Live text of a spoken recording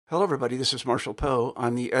Hello, everybody. This is Marshall Poe.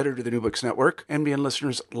 I'm the editor of the New Books Network. NBN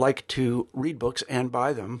listeners like to read books and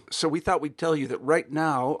buy them. So we thought we'd tell you that right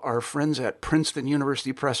now, our friends at Princeton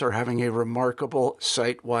University Press are having a remarkable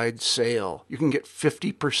site-wide sale. You can get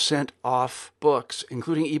 50% off books,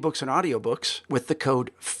 including ebooks and audiobooks, with the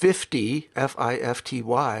code 50,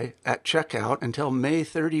 F-I-F-T-Y, at checkout until May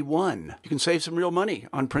 31. You can save some real money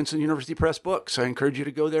on Princeton University Press books. I encourage you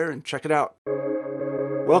to go there and check it out.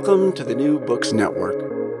 Welcome to the New Books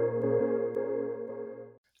Network.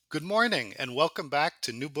 Good morning, and welcome back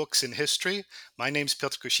to New Books in History. My name's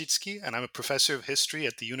Piotr Kosicki, and I'm a professor of history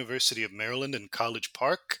at the University of Maryland in College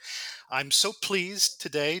Park. I'm so pleased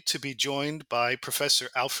today to be joined by Professor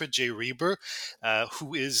Alfred J. Rieber,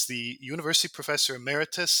 who is the University Professor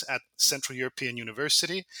Emeritus at Central European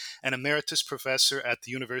University and Emeritus Professor at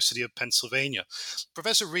the University of Pennsylvania.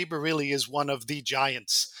 Professor Rieber really is one of the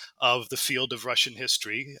giants of the field of Russian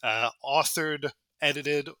history, authored,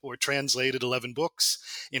 edited, or translated 11 books,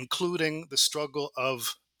 including the Struggle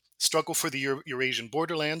for the Eurasian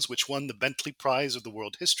Borderlands, which won the Bentley Prize of the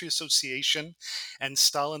World History Association, and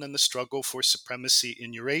Stalin and the Struggle for Supremacy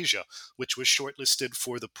in Eurasia, which was shortlisted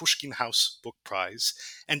for the Pushkin House Book Prize.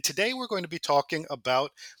 And today we're going to be talking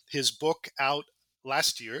about his book out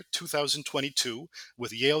last year, 2022,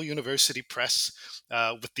 with Yale University Press,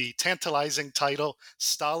 with the tantalizing title,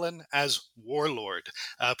 Stalin as Warlord.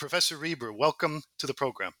 Professor Rieber, welcome to the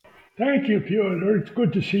program. Thank you, Piotr. It's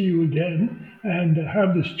good to see you again and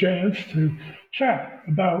have this chance to chat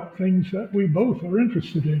about things that we both are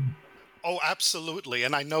interested in. Oh, absolutely.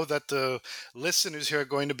 And I know that the listeners here are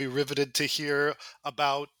going to be riveted to hear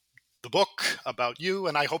about the book, about you,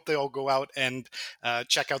 and I hope they all go out and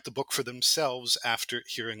check out the book for themselves after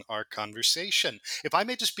hearing our conversation. If I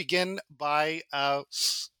may just begin by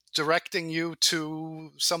directing you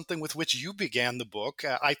to something with which you began the book.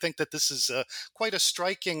 I think that this is quite a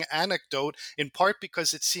striking anecdote, in part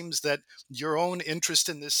because it seems that your own interest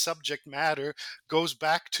in this subject matter goes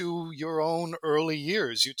back to your own early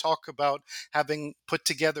years. You talk about having put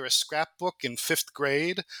together a scrapbook in 5th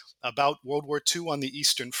grade about World War II on the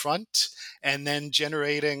Eastern Front, and then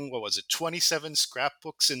generating, 27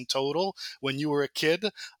 scrapbooks in total when you were a kid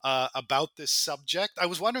about this subject. I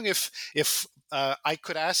was wondering if I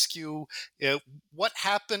could ask you, what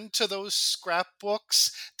happened to those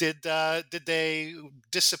scrapbooks? Did they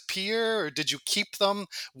disappear, or did you keep them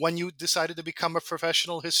when you decided to become a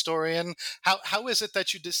professional historian? How is it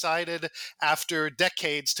that you decided after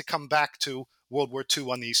decades to come back to World War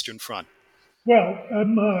II on the Eastern Front? Well,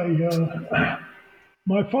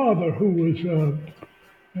 my father, who was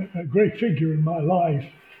a great figure in my life,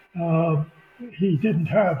 he didn't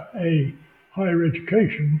have a higher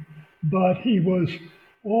education, but he was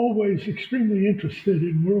always extremely interested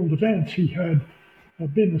in world events. He had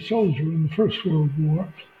been a soldier in the First World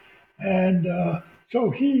War, and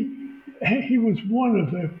so he was one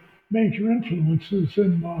of the major influences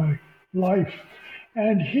in my life,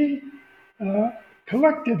 and he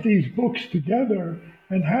collected these books together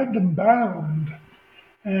and had them bound.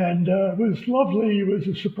 And it was lovely. It was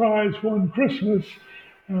a surprise one Christmas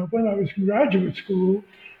when I was in graduate school.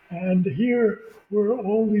 And here were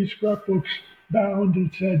all these scrapbooks bound.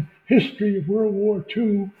 It said History of World War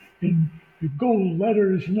II in gold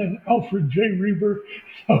letters, and then Alfred J. Rieber.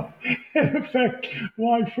 So, in effect,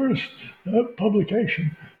 my first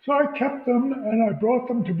publication. So I kept them and I brought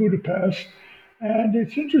them to Budapest. And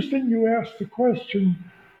it's interesting you asked the question,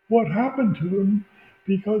 what happened to them?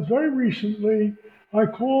 Because very recently, I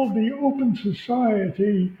called the Open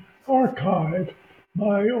Society Archive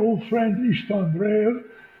my old friend Istvan Rev,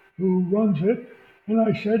 who runs it, and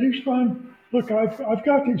I said, Istvan, look, I've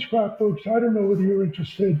got these scrapbooks. I don't know whether you're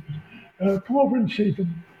interested. Come over and see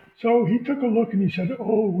them. So he took a look and he said,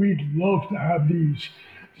 oh, we'd love to have these.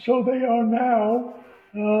 So they are now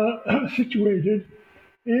situated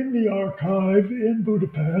in the archive in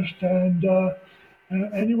Budapest, and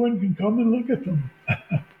anyone can come and look at them.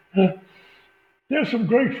 There's some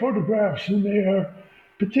great photographs in there,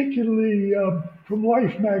 particularly from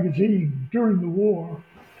Life magazine during the war.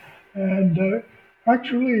 And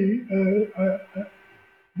actually,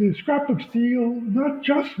 the scrapbooks deal not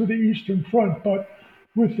just with the Eastern Front, but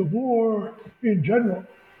with the war in general.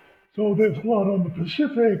 So there's a lot on the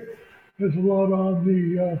Pacific, there's a lot on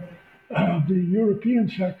the European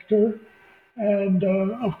sector, and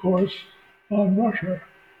of course, on Russia.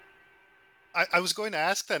 I was going to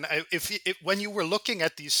ask then, if when you were looking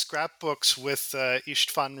at these scrapbooks with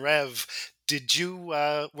Istvan Rev,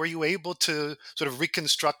 were you able to sort of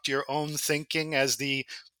reconstruct your own thinking as the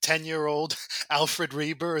 10-year-old Alfred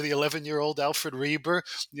Rieber or the 11-year-old Alfred Rieber?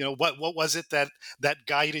 You know, what was it that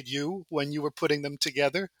guided you when you were putting them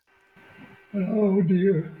together? Oh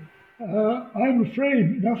dear. I'm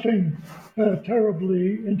afraid nothing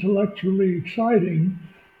terribly intellectually exciting.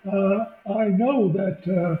 I know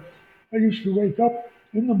that I used to wake up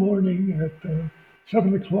in the morning at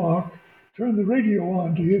 7 o'clock, turn the radio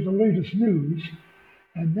on to hear the latest news,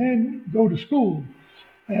 and then go to school.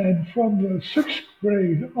 And from the sixth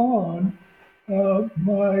grade on,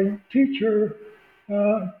 my teacher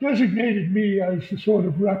designated me as the sort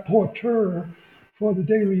of rapporteur for the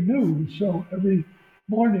daily news. So every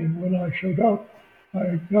morning when I showed up,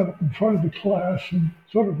 I got up in front of the class and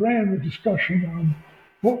sort of ran the discussion on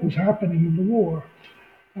what was happening in the war.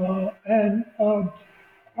 And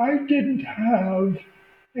I didn't have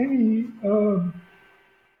any,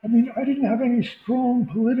 I didn't have any strong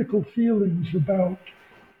political feelings about,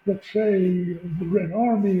 let's say, the Red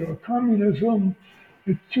Army or communism.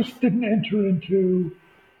 It just didn't enter into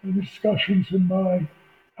the discussions in my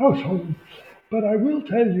household. But I will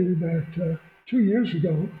tell you that 2 years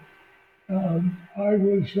ago, I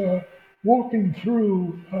was walking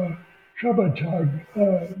through Szabadság,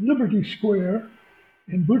 Liberty Square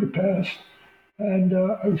in Budapest, and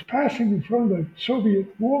I was passing in front of the Soviet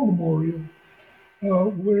War Memorial,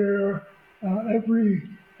 where every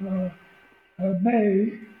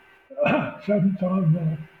May 7th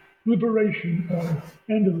on liberation,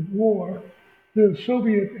 end of the war, the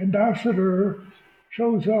Soviet ambassador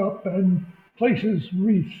shows up and places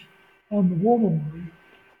wreath on the war memorial.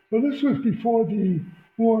 So this was before the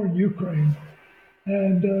war in Ukraine.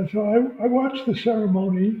 And so I watched the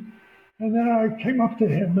ceremony, and then I came up to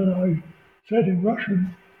him and I said in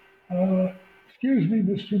Russian, excuse me,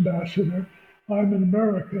 Mr. Ambassador, I'm an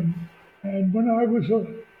American. And when I was a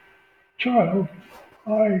child,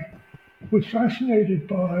 I was fascinated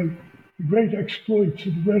by the great exploits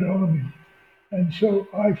of the Red Army. And so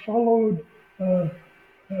I followed uh,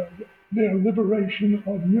 uh, their liberation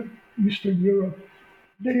of Eastern Europe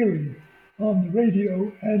daily on the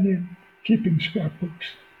radio and in keeping scrapbooks.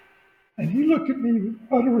 And he looked at me with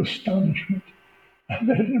utter astonishment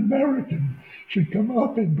that an American should come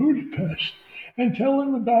up in Budapest and tell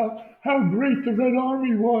him about how great the Red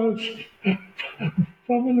Army was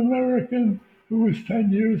from an American who was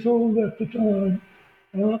 10 years old at the time.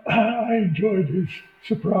 I enjoyed his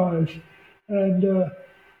surprise. And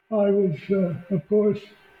I was, of course,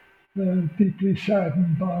 deeply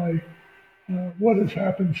saddened by what has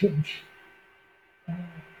happened since.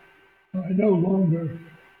 I no longer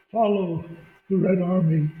follow the Red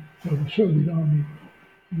Army or the Soviet Army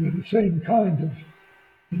with the same kind of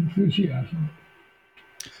enthusiasm.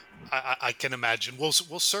 I can imagine. We'll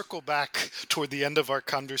circle back toward the end of our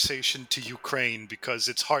conversation to Ukraine because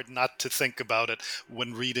it's hard not to think about it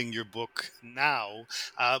when reading your book now.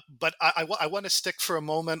 But I want to stick for a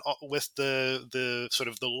moment with the sort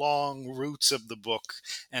of the long roots of the book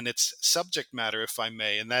and its subject matter, if I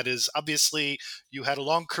may. And that is, obviously, you had a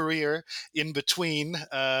long career in between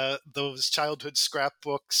those childhood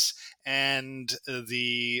scrapbooks and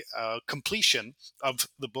the completion of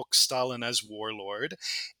the book Stalin as Warlord.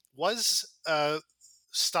 Was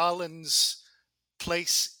Stalin's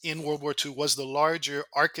place in World War II, was the larger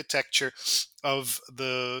architecture of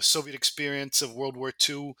the Soviet experience of World War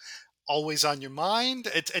II always on your mind?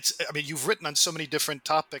 I mean, you've written on so many different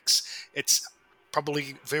topics. It's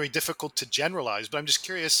probably very difficult to generalize, but I'm just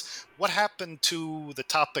curious, what happened to the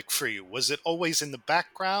topic for you? Was it always in the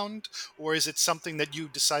background, or is it something that you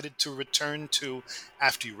decided to return to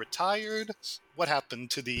after you retired? What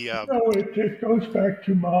happened to the No, it goes back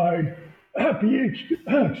to my PhD,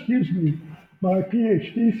 excuse me, my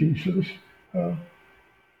PhD thesis uh,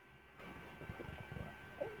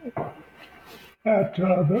 at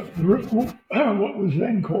what was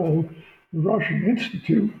then called the Russian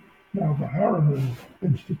Institute, now the Harriman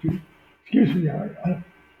Institute. Excuse me,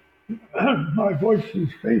 my voice is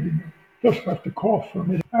fading. Just have to cough for a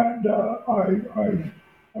minute. And I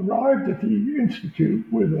arrived at the Institute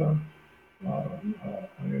with a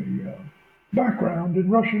background in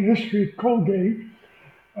Russian history at Colgate,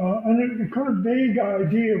 and a kind of vague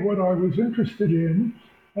idea of what I was interested in.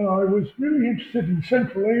 I was really interested in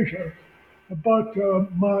Central Asia, but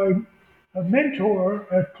my mentor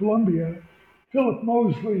at Columbia, Philip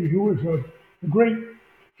Mosley, who was a great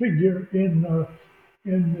figure in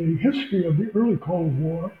the history of the early Cold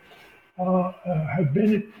War, had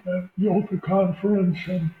been at the Yale conference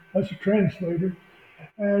and as a translator.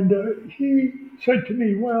 And he said to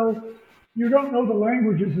me, well, you don't know the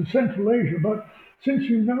languages of Central Asia, but since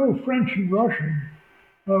you know French and Russian,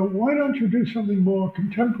 why don't you do something more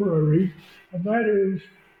contemporary? And that is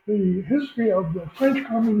the history of the French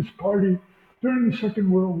Communist Party during the Second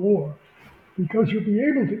World War, because you'll be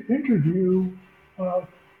able to interview uh,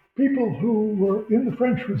 people who were in the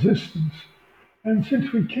French resistance. And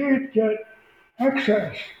since we can't get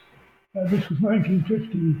access, this was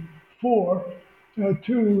 1954,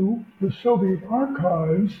 to the Soviet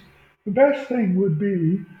archives, the best thing would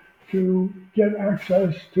be to get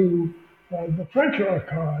access to the French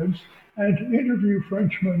archives and to interview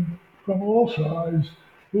Frenchmen from all sides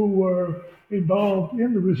who were involved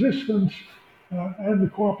in the resistance and the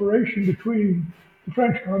cooperation between the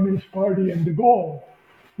French Communist Party and de Gaulle,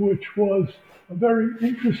 which was a very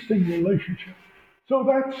interesting relationship. So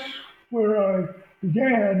that's where I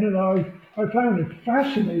began, and I found it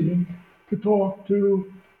fascinating to talk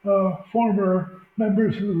to former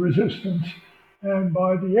members of the resistance, and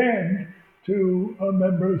by the end, to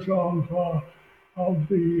members of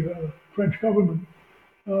the French government.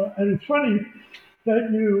 And it's funny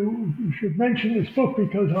that you should mention this book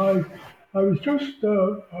because I was just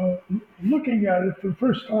looking at it for the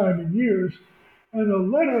first time in years, and a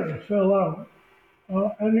letter fell out.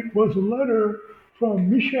 And it was a letter from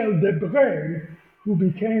Michel Debré, who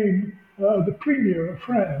became the premier of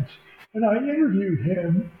France. And I interviewed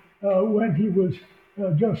him when he was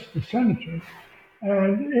just a senator.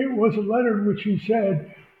 And it was a letter in which he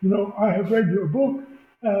said, I have read your book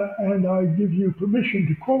and I give you permission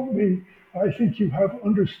to quote me. I think you have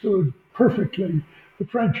understood perfectly the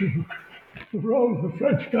role of the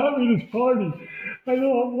French Communist Party. I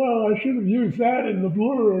thought, well, I should have used that in the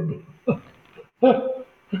blurb.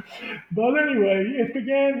 But anyway, it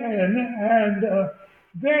began then, and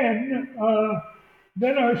then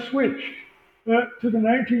I switched to the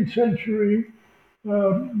 19th century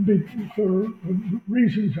for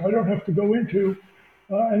reasons I don't have to go into.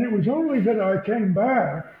 And it was only that I came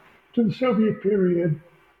back to the Soviet period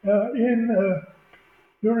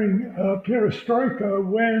during Perestroika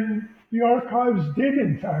when the archives did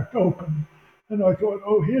in fact open. And I thought,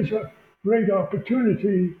 oh, here's a great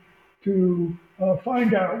opportunity to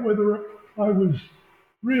find out whether I was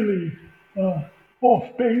really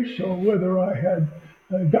off base or whether I had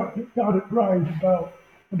got it right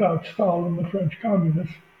about Stalin, the French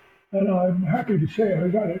communist. And I'm happy to say I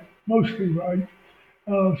got it mostly right.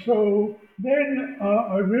 So then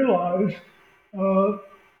I realized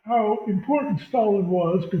how important Stalin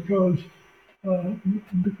was because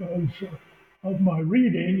of my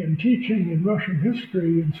reading and teaching in Russian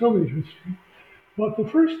history and Soviet history. But the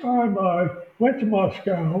first time I went to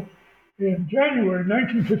Moscow in January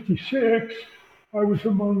 1956, I was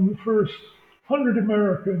among the first 100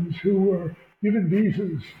 Americans who were given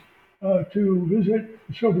visas to visit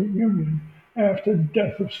the Soviet Union after the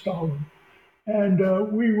death of Stalin. And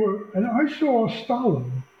I saw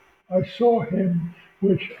Stalin. I saw him,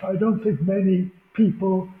 which I don't think many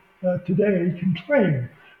people today can claim.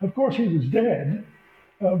 Of course, he was dead,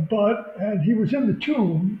 and he was in the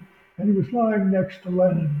tomb, and he was lying next to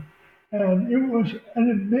Lenin. And it was an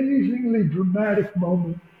amazingly dramatic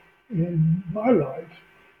moment in my life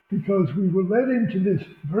because we were led into this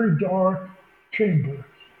very dark chamber,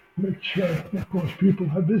 which, of course, people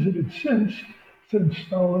have visited since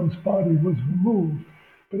Stalin's body was removed.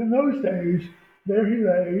 But in those days, there he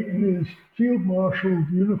lay in his field marshal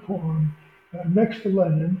uniform next to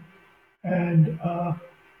Lenin, and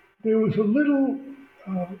there was a little,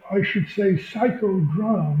 I should say,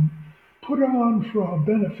 psychodrama put on for our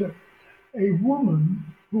benefit. A woman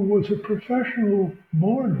who was a professional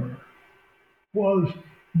mourner was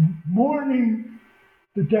mourning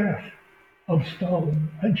the death of Stalin,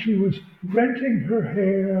 and she was renting her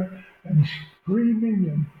hair and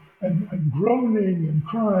screaming and groaning and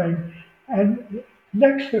crying, and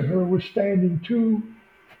next to her were standing two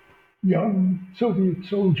young Soviet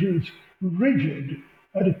soldiers, rigid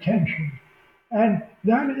at attention. And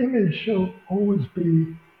that image shall always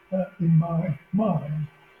be in my mind.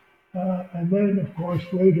 And then, of course,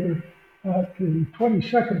 later at the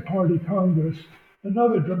 22nd Party Congress,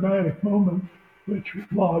 another dramatic moment which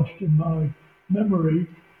lodged in my memory.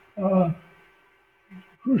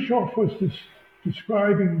 Khrushchev was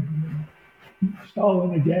describing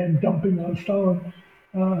Stalin again, dumping on Stalin,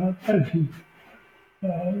 as he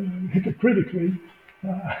hypocritically,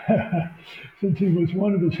 since he was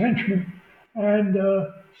one of his henchmen. And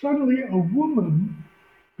suddenly a woman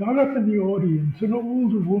got up in the audience, an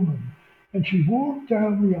older woman, and she walked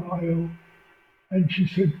down the aisle and she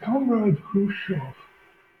said, "Comrade Khrushchev,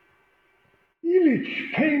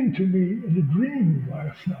 Ilyich came to me in a dream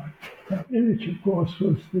last night." Now, Ilyich, of course,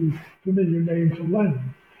 was the familiar name for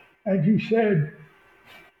Lenin. And he said,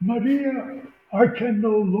 "Maria, I can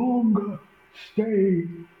no longer stay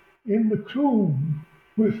in the tomb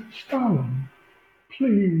with Stalin.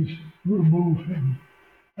 Please remove him."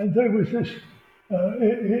 And there was this,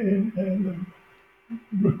 in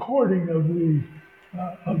recording of the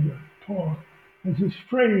talk, there's this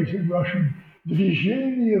phrase in Russian,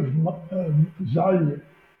 "движение в зале,"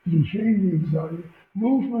 "движение в зале,"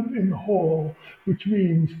 movement in the hall, which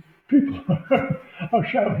means people are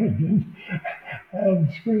shouting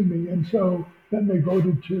and screaming. And so then they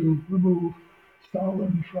voted to remove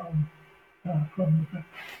Stalin from the.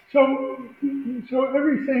 So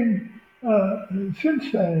everything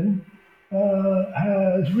since then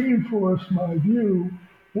has reinforced my view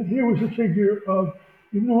that here was a figure of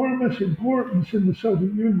enormous importance in the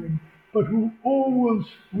Soviet Union, but who always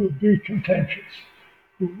will be contentious,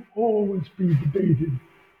 who will always be debated,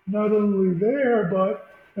 not only there, but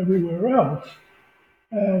everywhere else.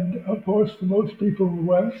 And of course, to most people in the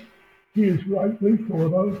West, he is rightly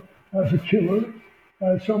thought of as a killer,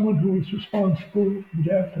 as someone who was responsible for the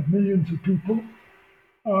death of millions of people.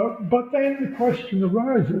 But then the question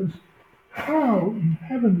arises, how in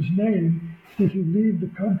heaven's name did he lead the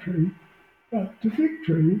country to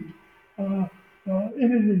victory in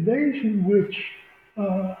an invasion which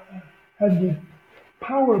had the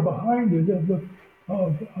power behind it of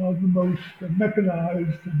the most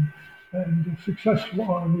mechanized and successful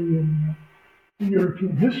army in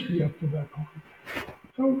European history up to that point?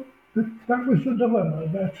 So that was the dilemma.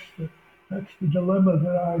 That's the dilemma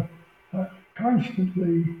that I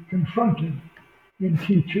constantly confronted in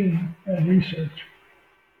teaching and research.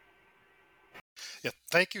 Yeah,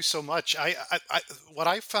 thank you so much. What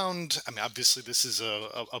I found, I mean, obviously, this is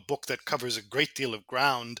a book that covers a great deal of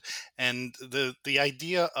ground, and the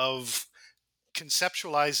idea of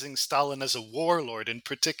conceptualizing Stalin as a warlord in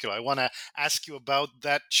particular. I want to ask you about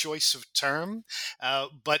that choice of term,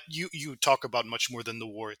 but you talk about much more than the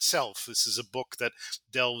war itself. This is a book that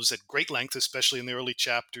delves at great length, especially in the early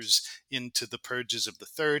chapters, into the purges of the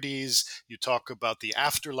 30s. You talk about the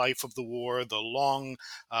afterlife of the war, the long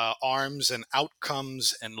arms and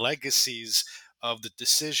outcomes and legacies of the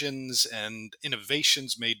decisions and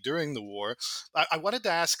innovations made during the war. I wanted to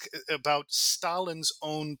ask about Stalin's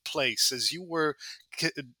own place as you were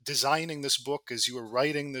designing this book, as you were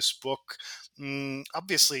writing this book.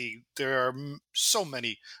 Obviously, there are so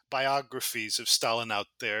many biographies of Stalin out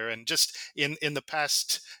there, and just in the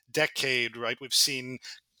past decade, right, we've seen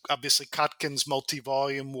obviously Kotkin's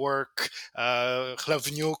multi-volume work,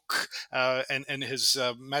 Hlavnyuk, and his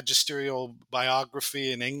magisterial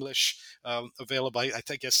biography in English, available, I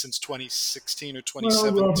guess, since 2016 or Well,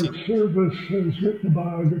 Robert 2017. Service has written a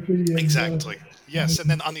biography, Exactly. Yes, and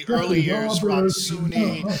then on the early Jeffrey years, Roberts,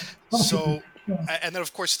 Ransuni. So, yeah. and then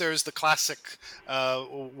of course there's the classic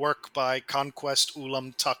work by Conquest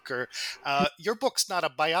Ulam Tucker. Your book's not a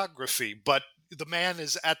biography, but the man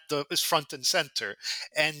is front and center,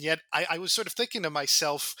 and yet I was sort of thinking to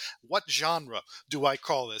myself, what genre do I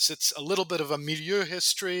call this? It's a little bit of a milieu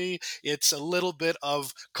history. It's a little bit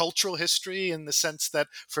of cultural history in the sense that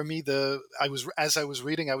for me, as I was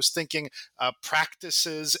reading, I was thinking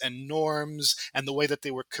practices and norms and the way that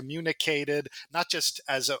they were communicated, not just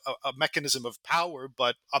as a mechanism of power,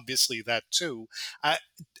 but obviously that too.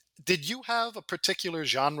 Did you have a particular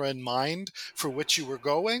genre in mind for which you were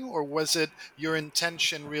going, or was it your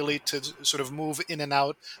intention really to sort of move in and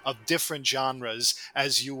out of different genres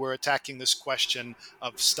as you were attacking this question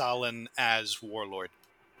of Stalin as warlord?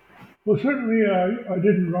 Well, certainly I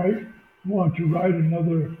didn't want to write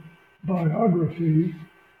another biography,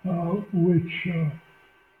 which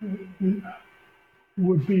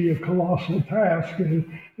would be a colossal task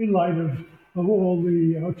in light of all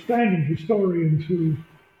the outstanding historians who've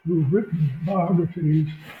written biographies.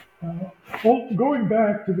 Going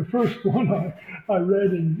back to the first one I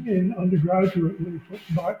read in undergraduately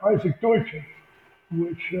by Isaac Deutsche,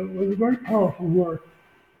 which was a very powerful work,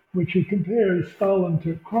 which he compares Stalin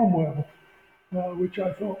to Cromwell, which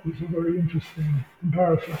I thought was a very interesting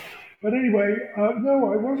comparison. But anyway,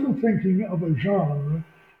 no, I wasn't thinking of a genre.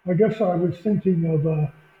 I guess I was thinking of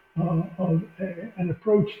an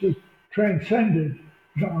approach that transcended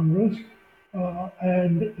genres,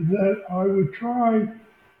 and that I would try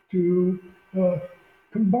to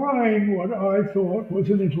combine what I thought was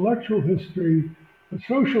an intellectual history, a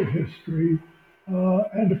social history,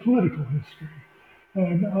 and a political history.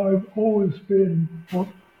 And I've always been,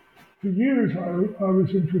 well, for years I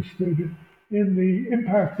was interested in the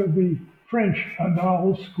impact of the French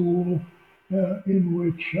Annales school, in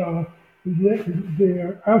which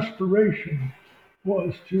their aspiration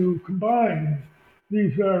was to combine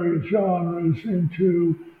these various genres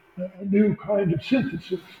into a new kind of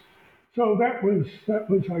synthesis. So that was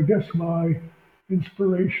I guess my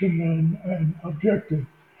inspiration and objective.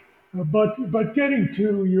 But getting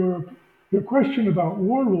to your question about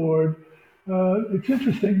Warlord, it's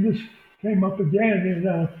interesting. This came up again in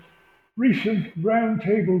a recent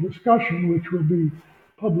roundtable discussion, which will be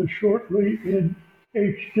published shortly in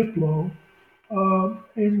H. Diplo,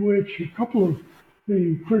 in which a couple of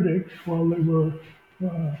the critics, while they were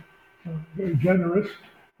uh, very generous,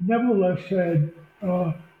 nevertheless said,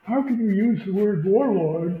 "How can you use the word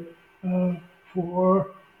warlord uh,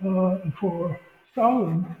 for for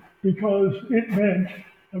Stalin because it meant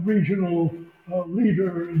a regional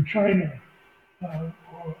leader in China?"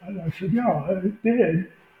 And I said, "Yeah, it did,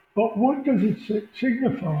 but what does it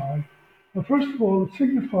signify?" First of all, it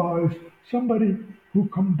signifies somebody who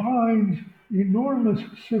combines enormous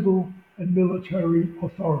civil and military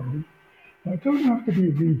authority. Now, it doesn't have to be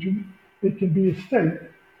a region, it can be a state.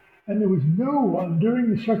 And there was no one during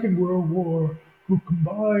the Second World War who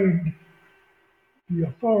combined the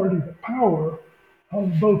authority, the power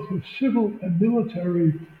on both the civil and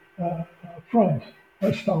military fronts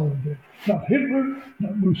as Stalin did. Not Hitler,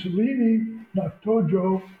 not Mussolini, not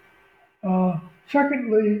Tojo.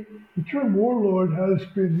 Secondly, the term warlord has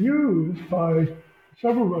been used by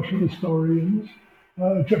several Russian historians,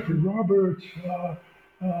 Jeffrey Roberts,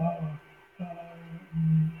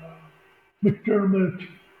 McDermott,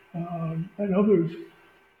 and others.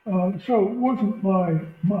 So it wasn't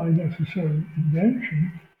my necessary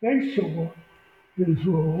invention. They saw his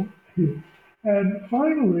role here. And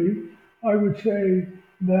finally, I would say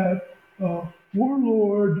that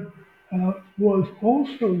warlord was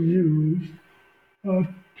also used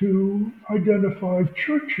to identify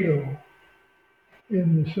Churchill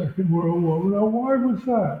in the Second World War. Now, why was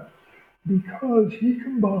that? Because he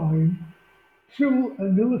combined civil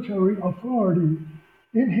and military authority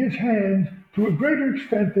in his hands to a greater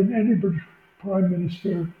extent than any British prime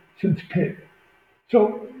minister since Pitt.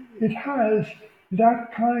 So it has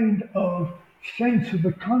that kind of sense of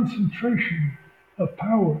the concentration of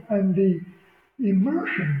power and the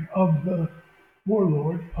immersion of the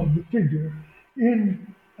warlord, of the figure, in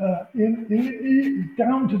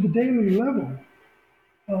down to the daily level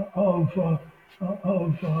of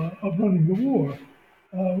running the war,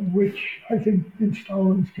 which I think in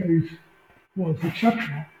Stalin's case was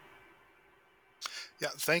exceptional. Yeah,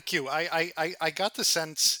 thank you. I got the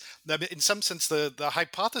sense that in some sense the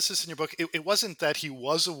hypothesis in your book, it wasn't that he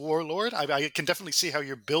was a warlord. I can definitely see how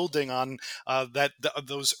you're building on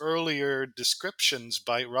those earlier descriptions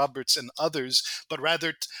by Roberts and others, but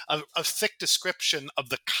rather a thick description of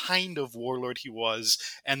the kind of warlord he was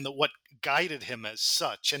and what guided him as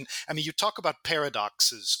such. And I mean, you talk about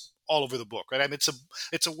paradoxes all over the book, right? I mean,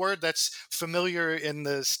 it's a word that's familiar in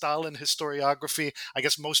the Stalin historiography, I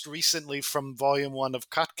guess most recently from volume 1 of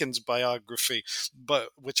Kotkin's biography, but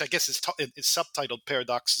which I guess is subtitled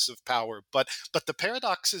Paradoxes of Power. But the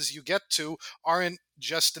paradoxes you get to aren't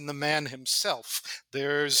just in the man himself.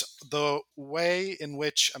 There's the way in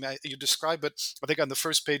which, I mean, you describe it, I think, on the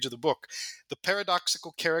first page of the book. The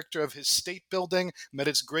paradoxical character of his state building met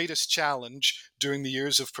its greatest challenge during the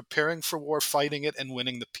years of preparing for war, fighting it, and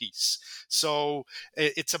winning the peace. So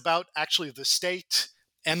it's about actually the state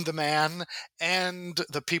and the man and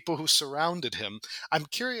the people who surrounded him. I'm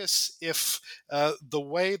curious if the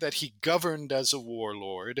way that he governed as a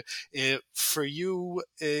warlord, for you,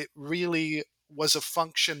 it really was a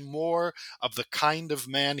function more of the kind of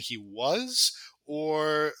man he was,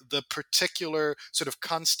 or the particular sort of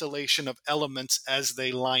constellation of elements as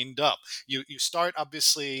they lined up. You start,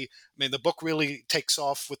 obviously, I mean, the book really takes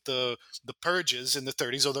off with the purges in the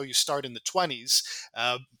 30s, although you start in the 20s.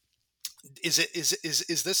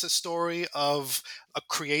 Is this a story of a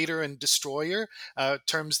creator and destroyer,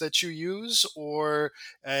 terms that you use, or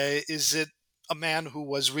is it a man who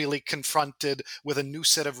was really confronted with a new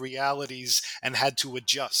set of realities and had to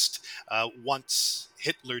adjust once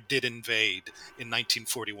Hitler did invade in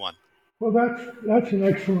 1941? Well, that's an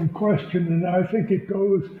excellent question, and I think it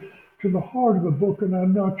goes to the heart of the book. And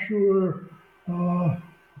I'm not sure,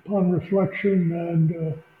 upon reflection and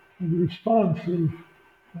the response of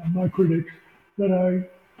my critics, that I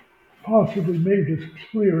possibly made this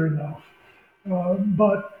clear enough.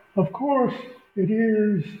 But of course, it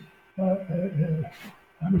is.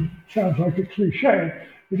 I mean, it sounds like a cliche.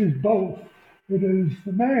 It is both. It is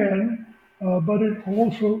the man, but it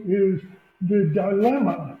also is the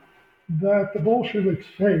dilemma that the Bolsheviks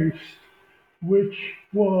faced, which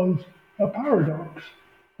was a paradox.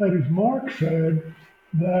 That is, Marx said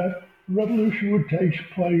that revolution would take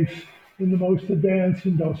place in the most advanced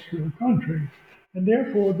industrial countries, and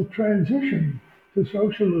therefore the transition to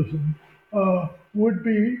socialism would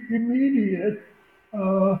be immediate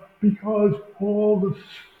because all the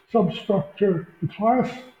substructure, the class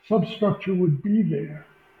substructure would be there.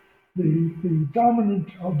 The dominant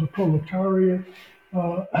of the proletariat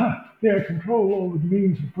they had control over the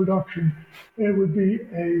means of production, it would be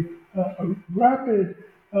a rapid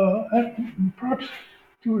and perhaps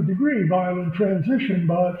to a degree violent transition,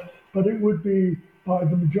 but it would be by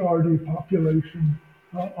the majority population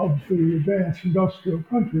of the advanced industrial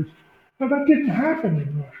countries. Now that didn't happen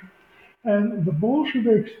in Russia. And the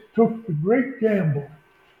Bolsheviks took the great gamble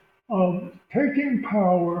of taking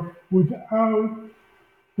power without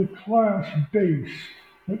the class base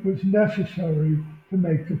that was necessary to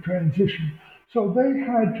make the transition. So they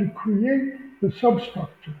had to create the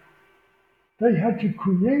substructure. They had to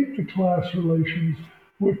create the class relations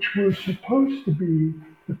which were supposed to be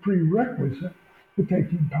the prerequisite for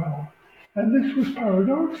taking power. And this was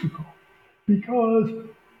paradoxical because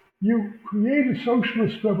you create a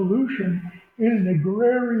socialist revolution in an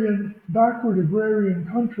agrarian, backward agrarian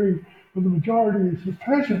country where the majority is the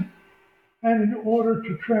peasant, and in order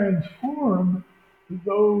to transform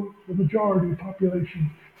the majority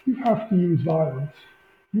population, you have to use violence.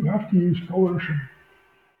 You have to use coercion.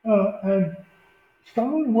 And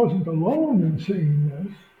Stalin wasn't alone in seeing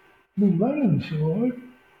this. When Lenin saw it,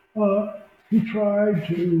 he tried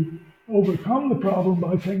to overcome the problem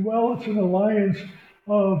by saying, well, it's an alliance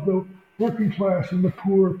of the working class and the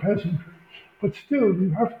poor peasantry. But still,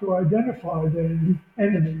 you have to identify the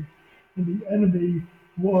enemy. And the enemy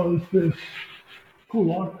was this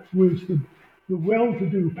kulak, was the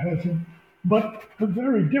well-to-do peasant, but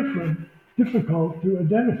very difficult to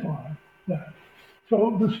identify that.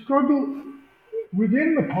 So the struggle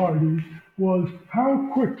within the party was how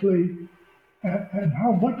quickly and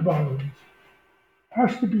how much violence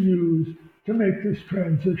has to be used to make this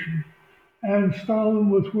transition. And Stalin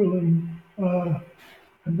was willing,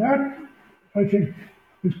 and that, I think,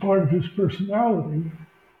 is part of his personality.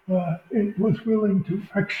 It was willing to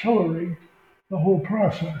accelerate the whole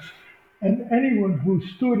process. And anyone who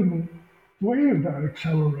stood in the way of that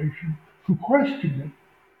acceleration, who questioned it,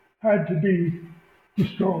 had to be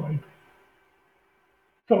destroyed.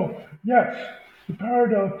 So, yes, the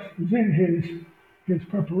paradox is in his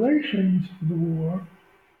preparations for the war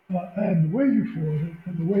and the way he fought it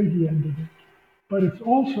and the way he ended it. But it's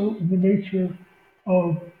also in the nature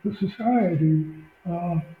of the society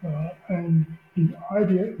and the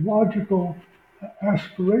ideological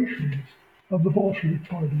aspirations of the Bolshevik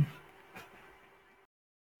Party.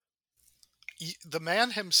 The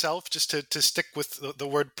man himself, just to stick with the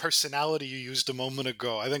word personality you used a moment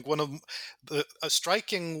ago, I think a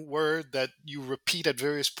striking word that you repeat at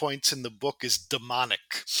various points in the book is demonic.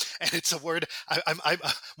 And it's a word, I'm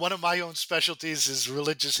one of my own specialties is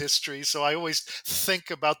religious history. So I always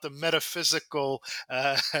think about the metaphysical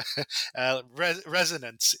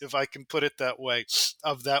resonance, if I can put it that way,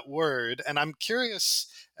 of that word. And I'm curious,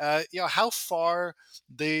 how far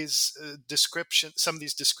some of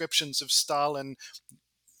these descriptions of Stalin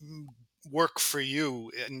work for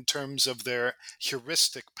you in terms of their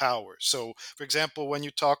heuristic power. So, for example, when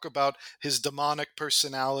you talk about his demonic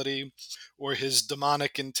personality or his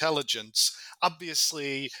demonic intelligence,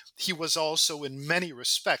 obviously he was also in many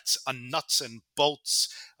respects a nuts and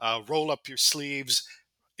bolts, roll up your sleeves,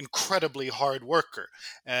 incredibly hard worker.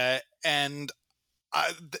 And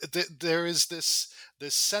there is this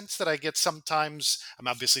sense that I get sometimes.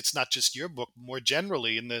 Obviously, it's not just your book. More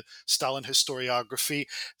generally, in the Stalin historiography,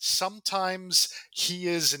 sometimes he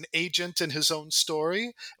is an agent in his own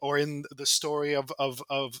story or in the story of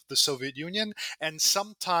the Soviet Union, and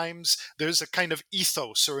sometimes there's a kind of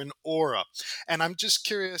ethos or an aura. And I'm just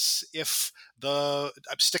curious if I'm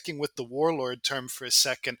sticking with the warlord term for a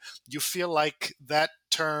second. You feel like that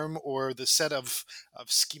term or the set of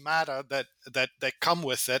schemata that come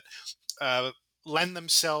with it lend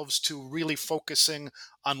themselves to really focusing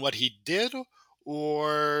on what he did,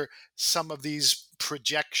 or some of these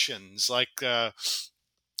projections, like I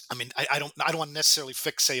don't want to necessarily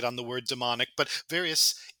fixate on the word demonic, but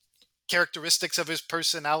various characteristics of his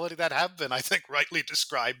personality that have been, I think, rightly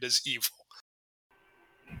described as evil.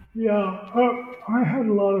 Yeah, I had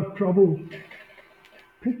a lot of trouble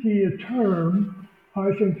picking a term.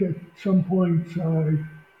 I think at some points I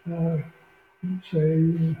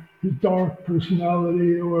say his dark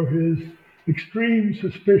personality or his extreme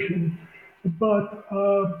suspicion. But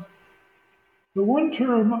the one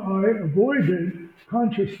term I avoided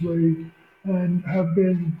consciously and have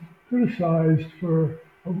been criticized for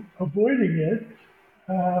avoiding it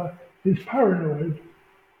is paranoid.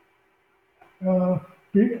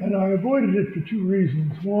 And I avoided it for two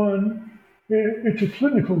reasons. One, it's a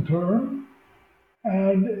clinical term,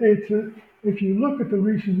 and if you look at the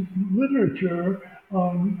recent literature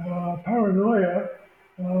on paranoia,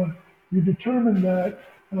 you determine that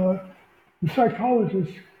the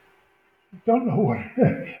psychologists don't know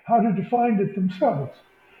how to define it themselves.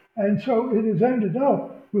 And so it has ended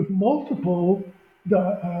up with multiple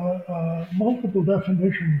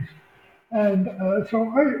definitions. And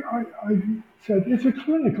so I said it's a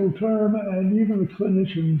clinical term, and even the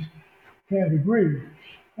clinicians can't agree.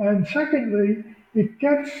 And secondly, it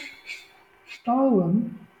gets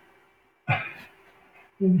Stalin,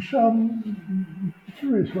 in some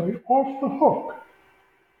curious way, off the hook.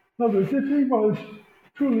 In other words, if he was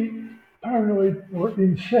truly paranoid or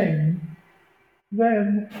insane,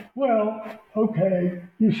 then, well, okay,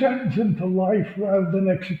 you sentence him to life rather than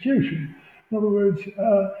execution. In other words,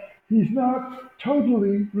 he's not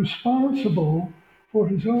totally responsible for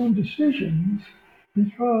his own decisions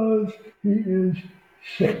because he is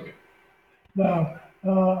sick. Now,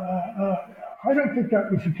 I don't think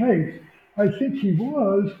that was the case. I think he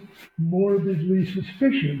was morbidly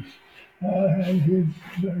suspicious. And his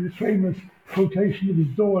very famous quotation of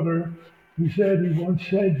his daughter, who said he once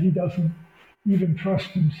said he doesn't even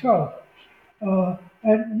trust himself.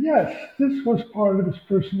 And yes, this was part of his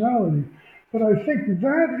personality, but I think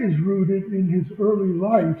that is rooted in his early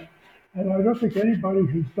life, and I don't think anybody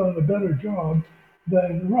has done a better job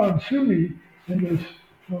than Ron Sumi in this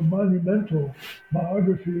monumental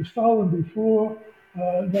biography of Stalin before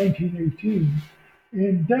 1918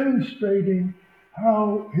 in demonstrating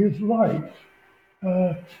how his life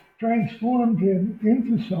uh, transformed him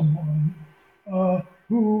into someone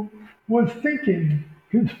who was thinking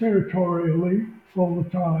conspiratorially all the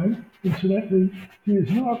time. Incidentally, he is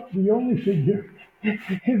not the only figure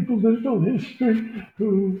in political history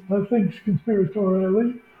who thinks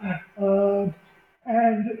conspiratorially, uh,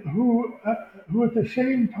 and who at the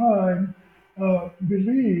same time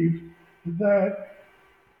believed that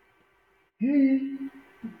he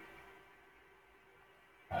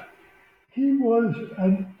he was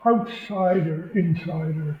an outsider,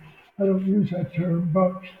 insider. I don't use that term,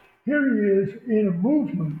 but here he is in a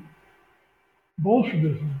movement,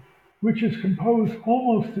 Bolshevism, which is composed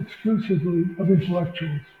almost exclusively of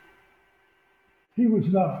intellectuals. He was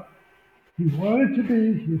not. He wanted to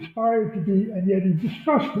be, he aspired to be, and yet he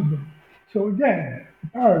distrusted them. So again, the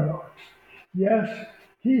paradox. Yes,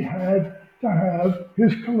 he had to have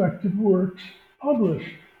his collected works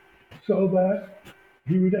published so that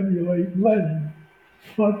he would emulate Lenin.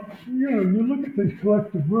 But you look at these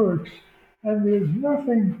collected works, and there's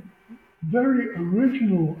nothing very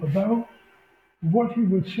original about what he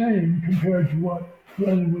was saying compared to what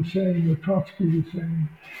Lenin was saying or Trotsky was saying.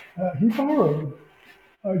 He borrowed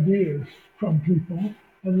ideas from people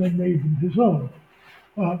and then made them his own.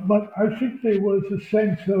 But I think there was a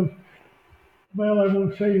sense of, well, I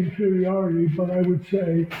won't say inferiority, but I would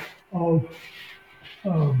say of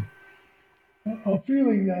um, a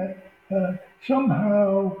feeling that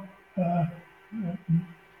somehow uh,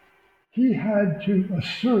 he had to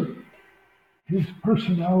assert his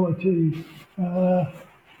personality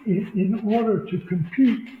in order to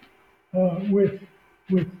compete with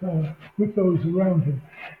with those around him.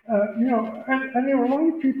 And there were a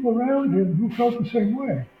lot of people around him who felt the same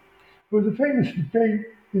way. There was a famous debate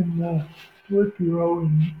in Politburo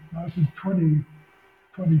in I think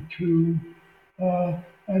 2022,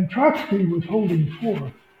 and Trotsky was holding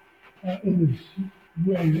forth in his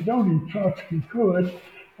way that only Trotsky could,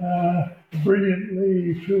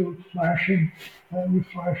 brilliantly through with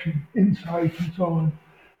flashing insights and so on.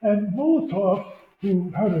 And Molotov,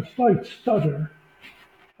 who had a slight stutter,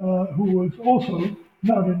 who was also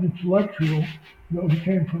not an intellectual, though he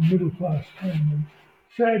came from middle class family,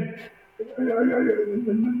 said,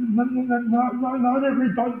 not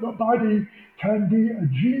everybody can be a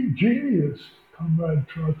genius, Comrade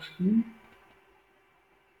Trotsky.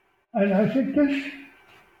 And I think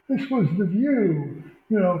this was the view.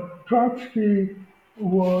 Trotsky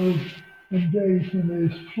was engaged in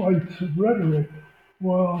his flights of rhetoric,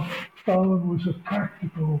 while Stalin was a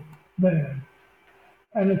practical man.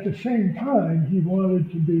 And at the same time, he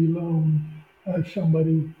wanted to be known as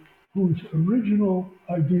somebody whose original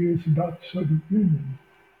ideas about the Soviet Union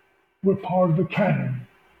were part of the canon.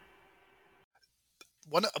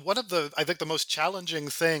 One of the, I think, the most challenging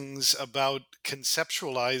things about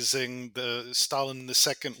conceptualizing the Stalin in the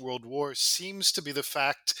Second World War seems to be the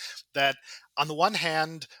fact that on the one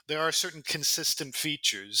hand there are certain consistent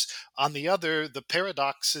features, on the other the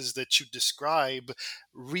paradoxes that you describe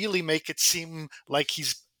really make it seem like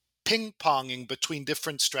he's ping-ponging between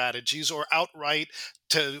different strategies or outright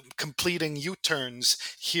to completing U-turns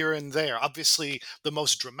here and there. Obviously, the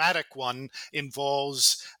most dramatic one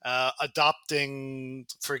involves adopting,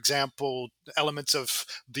 for example, elements of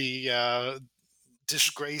the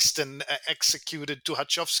disgraced and executed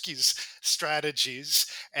Tucholsky's strategies,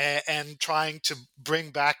 and trying to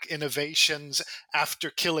bring back innovations after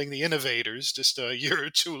killing the innovators just a year or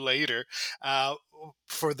two later,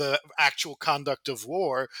 for the actual conduct of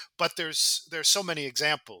war. But there's so many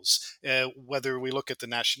examples. Whether we look at the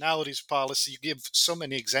nationalities policy, you give so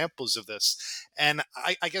many examples of this. And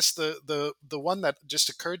I guess the one that just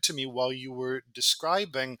occurred to me while you were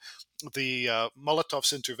describing the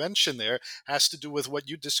Molotov's intervention there has to do with what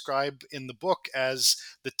you describe in the book as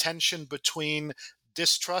the tension between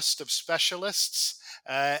distrust of specialists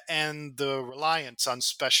and the reliance on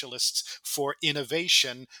specialists for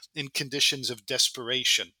innovation in conditions of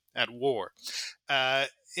desperation at war.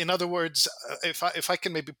 In other words, if I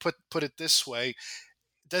can maybe put it this way,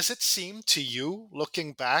 does it seem to you,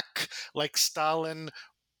 looking back, like Stalin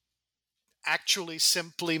actually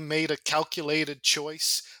simply made a calculated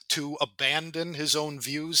choice to abandon his own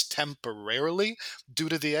views temporarily due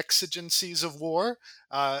to the exigencies of war?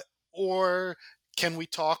 Or can we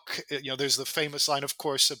talk, there's the famous line, of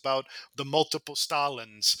course, about the multiple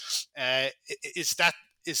Stalins.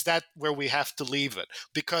 Is that where we have to leave it?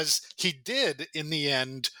 Because he did, in the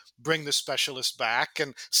end, bring the specialists back,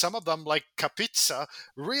 and some of them, like Kapitsa,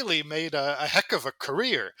 really made a heck of a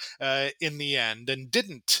career in the end, and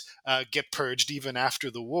didn't get purged even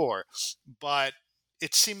after the war. But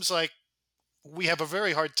it seems like we have a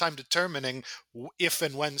very hard time determining if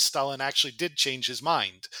and when Stalin actually did change his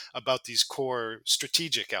mind about these core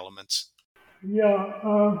strategic elements.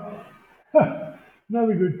 Yeah,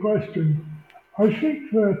 another good question. I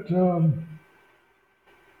think that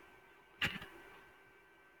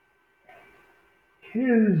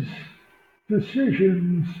his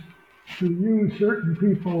decisions to use certain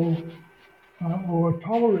people or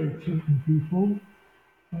tolerate certain people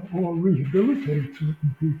or rehabilitate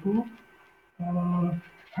certain people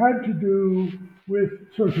had to do with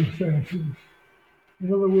circumstances.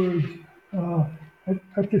 In other words,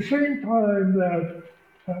 at the same time that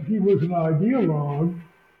he was an ideologue,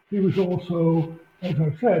 he was also, as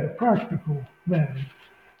I said, a practical man.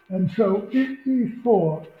 And so if he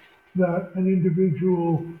thought that an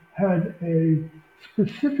individual had a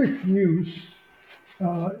specific use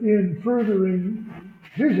in furthering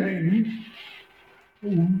his aims,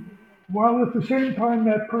 while at the same time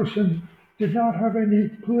that person did not have any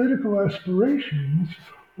political aspirations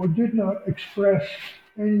or did not express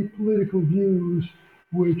any political views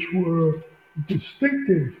which were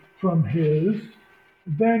distinctive from his,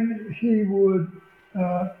 then he would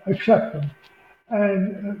accept them.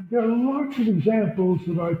 And there are lots of examples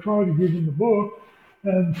that I try to give in the book,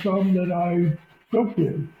 and some that I don't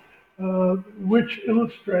give, which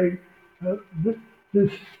illustrate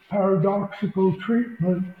this paradoxical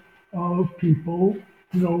treatment of people,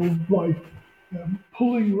 like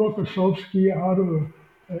pulling Rokossovsky out of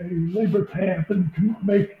a labor camp and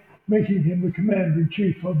making him the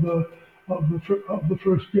commander-in-chief of the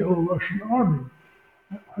first Yellow-Russian army.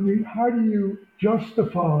 I mean, how do you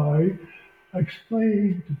justify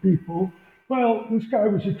explaining to people, well, this guy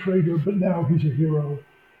was a traitor, but now he's a hero?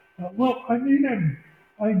 Well, I need him.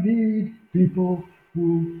 I need people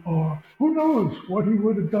who knows what he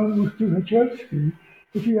would have done with Tucholsky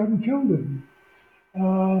if he hadn't killed him.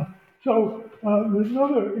 So there's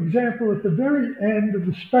another example at the very end of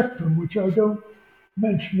the spectrum, which I don't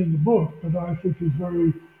mention in the book, but I think is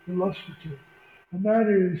very illustrative. And that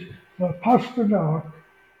is Pasternak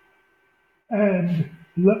and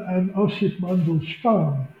Osip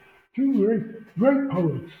Mandelstam, two great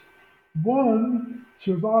poets. One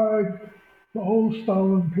survived the whole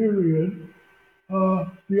Stalin period.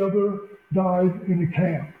 The other died in a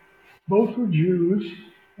camp. Both were Jews,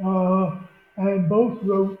 and both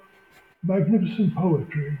wrote magnificent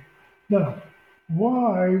poetry. Now,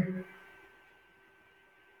 why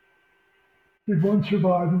did one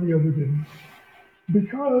survive and the other didn't?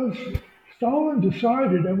 Because Stalin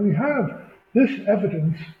decided, and we have this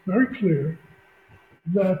evidence very clear,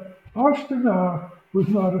 that Pasternak was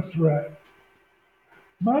not a threat.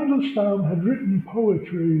 Mandelstam had written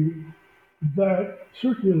poetry that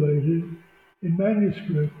circulated in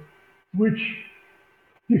manuscript, which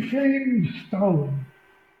defamed Stalin,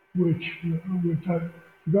 which I've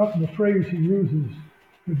forgotten the phrase he uses,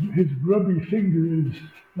 his grubby fingers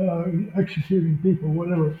executing people,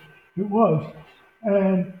 whatever it was.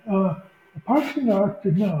 And Pasternak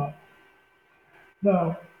did not.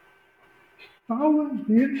 Now, the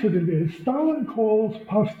incident is, Stalin calls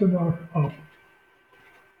Pasternak up,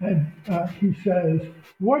 and he says,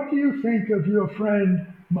 what do you think of your friend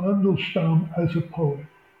Mandelstam as a poet?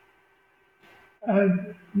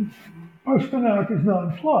 And Pasternak is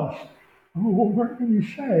nonplussed. Well, what can he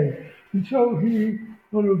say? And so he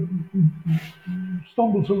sort of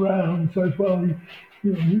stumbles around and says, well,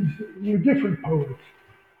 we're different poets.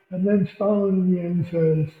 And then Stalin in the end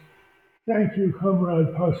says, thank you,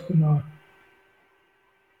 Comrade Pasternak,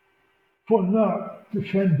 for not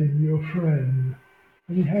defending your friend.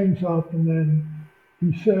 And he hangs up, and then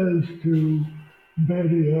he says to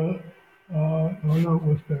Beria, or no, it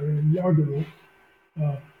was Beria, Yagudov,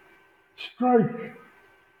 strike,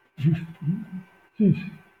 he sees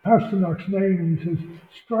Pasternak's name, and he says,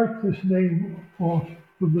 strike this name off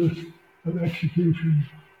the list of execution,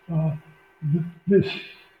 uh, this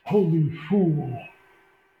holy fool,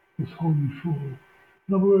 this holy fool.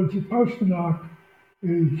 In other words, Pasternak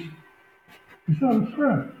is he's not a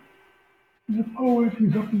threat. He's a poet,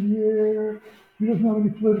 he's up in the air, he doesn't have any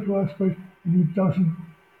political aspect, and he doesn't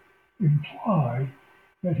imply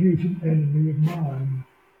that he's an enemy of mine.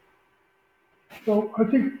 So I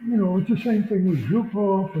think, it's the same thing with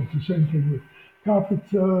Zhukov, it's the same thing with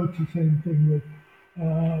Kapitsa, it's the same thing with,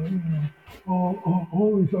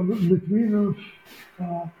 all these other Litvinovs.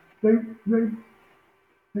 They, they,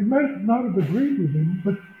 they might not have agreed with him,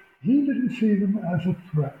 but he didn't see them as a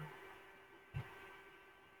threat.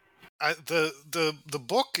 The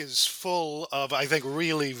book is full of, I think,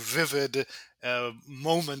 really vivid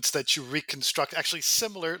moments that you reconstruct, actually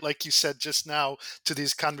similar, like you said just now, to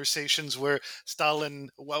these conversations where Stalin,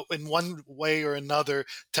 well, in one way or another,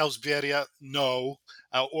 tells Beria no,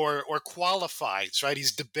 or qualifies. Right, he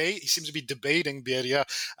seems to be debating Beria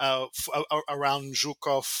around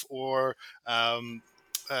Zhukov or.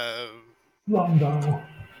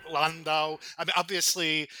 Landau. I mean,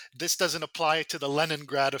 obviously, this doesn't apply to the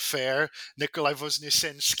Leningrad affair. Nikolai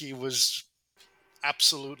Voznesensky was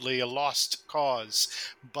absolutely a lost cause.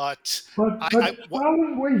 But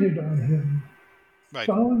Stalin waited on him. Right.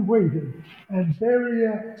 Stalin waited. And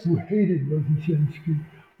Beria, who hated Voznesensky,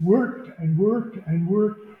 worked and worked and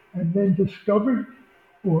worked, and then discovered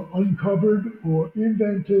or uncovered or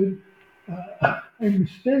invented a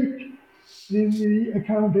mistake in the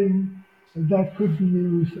accounting that could be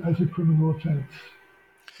used as a criminal offense.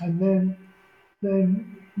 And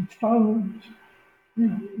then Stalin,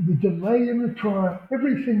 the delay in the trial,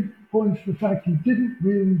 everything points to the fact he didn't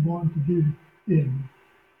really want to give in,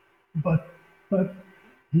 but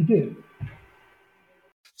he did.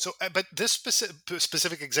 So, but this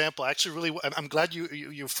specific example, actually, really, I'm glad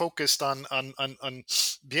you focused on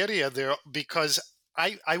Beria there, because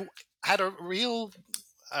I had a real.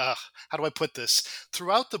 How do I put this?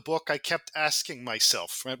 Throughout the book, I kept asking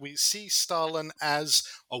myself, right? We see Stalin as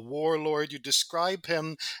a warlord. You describe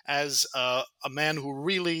him as a man who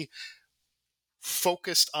really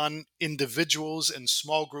focused on individuals and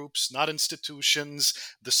small groups, not institutions,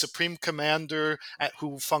 the supreme commander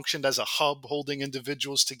who functioned as a hub holding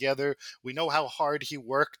individuals together. We know how hard he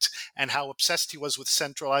worked and how obsessed he was with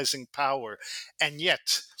centralizing power. And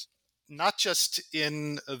yet, not just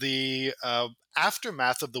in the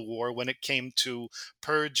aftermath of the war, when it came to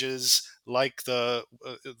purges like the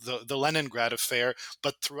Leningrad affair,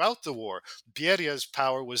 but throughout the war, Beria's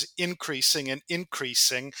power was increasing and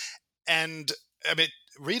increasing. And I mean,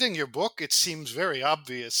 reading your book, it seems very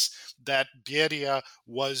obvious that Beria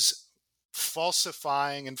was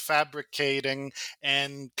falsifying and fabricating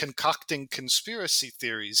and concocting conspiracy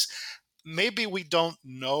theories. Maybe we don't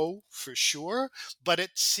know for sure, but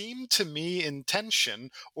it seemed to me in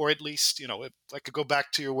tension, or at least, if I could go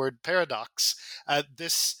back to your word paradox,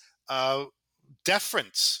 this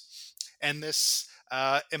deference and this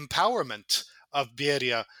empowerment of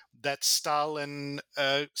Beria that Stalin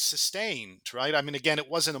sustained, right? I mean, again, it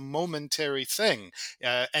wasn't a momentary thing,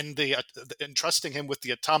 and the entrusting him with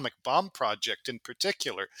the atomic bomb project in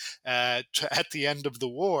particular at the end of the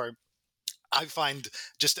war, I find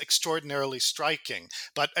just extraordinarily striking.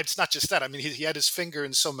 But it's not just that. I mean, he had his finger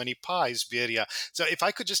in so many pies, Beria. So if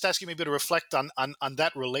I could just ask you maybe to reflect on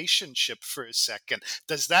that relationship for a second.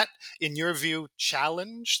 Does that, in your view,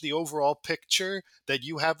 challenge the overall picture that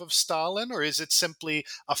you have of Stalin, or is it simply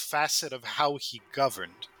a facet of how he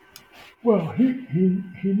governed? Well, he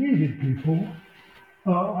needed people.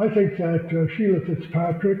 I think that Sheila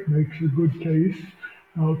Fitzpatrick makes a good case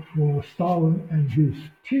for Stalin and his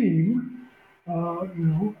team.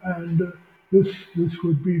 And this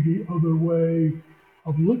would be the other way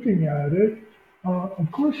of looking at it. Of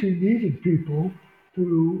course, he needed people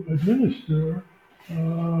to administer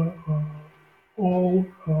all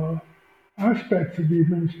aspects of the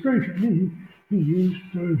administration. He used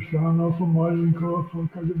Zhanov or Malenkov or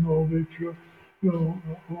Kaganovich or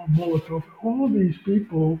Molotov. All of these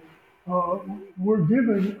people were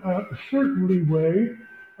given a certain leeway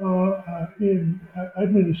in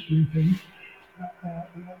administering things,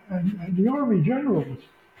 and the army generals,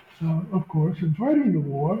 of course, in fighting the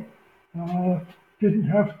war, uh, didn't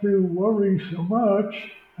have to worry so much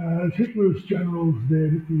as Hitler's generals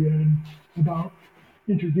did at the end about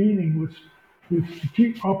intervening with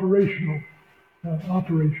operational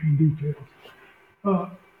details. Uh,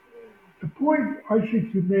 the point I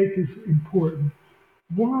think you make is important.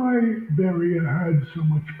 Why Beria had so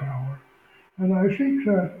much power? And I think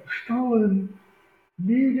that Stalin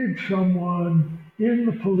needed someone in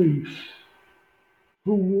the police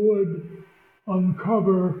who would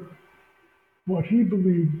uncover what he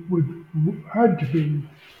believed had to be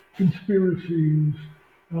conspiracies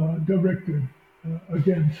directed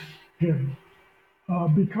against him,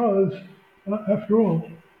 because after all,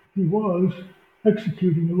 he was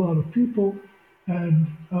executing a lot of people, and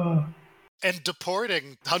And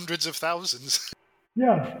deporting hundreds of thousands.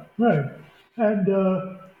 yeah, right, and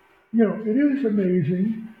it is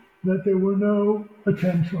amazing that there were no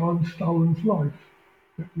attempts on Stalin's life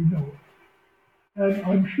that we know of. And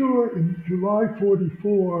I'm sure in July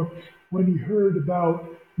 44, when he heard about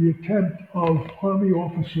the attempt of army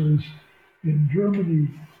officers in Germany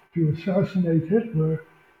to assassinate Hitler,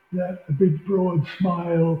 that a big broad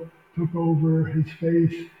smile took over his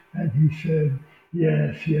face and he said,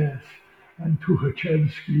 yes, yes. And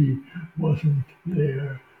Tukhachevsky wasn't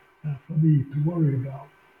there for me to worry about.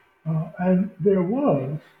 And there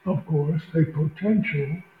was, of course, a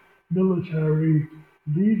potential military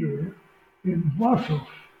leader in Vlasov,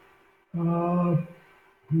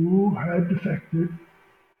 who had defected,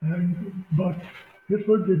 but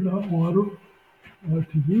Hitler did not want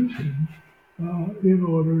to use him in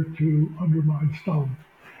order to undermine Stalin.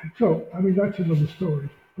 So, I mean, that's another story.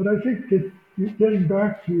 But I think that getting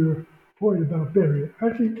back to your point about Beria,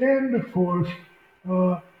 at the end, of course,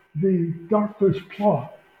 the doctor's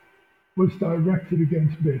plot was directed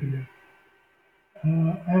against Beria.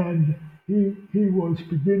 And he was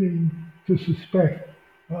beginning to suspect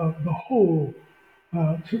the whole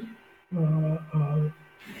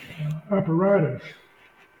apparatus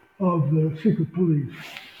of the secret police.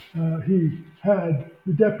 He had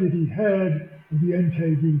the deputy head of the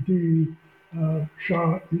NKVD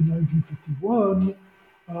shot in 1951.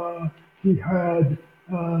 He had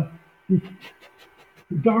the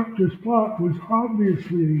doctor's plot was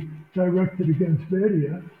obviously directed against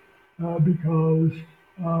Beria because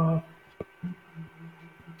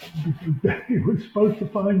Beria was supposed to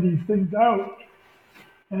find these things out.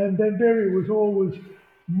 And then Beria was always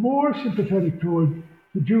more sympathetic toward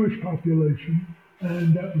the Jewish population,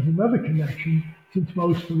 and that was another connection, since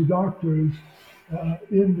most of the doctors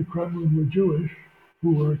in the Kremlin were Jewish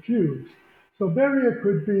who were accused. So Beria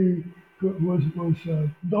was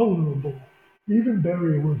vulnerable. Even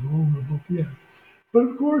Beria was vulnerable, yeah. But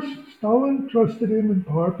of course, Stalin trusted him in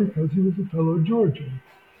part because he was a fellow Georgian,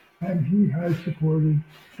 and he had supported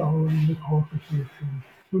Stalin in the Caucasus, and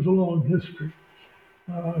it was a long history.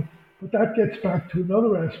 But that gets back to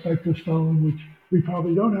another aspect of Stalin, which we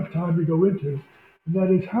probably don't have time to go into, and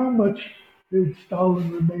that is how much did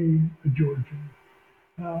Stalin remain a Georgian?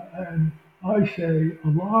 And I say a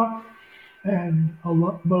lot, and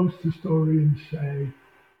most historians say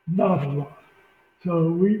not a lot.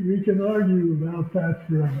 So we can argue about that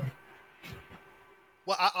forever.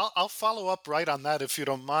 Well, I'll follow up right on that if you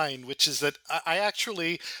don't mind, which is that I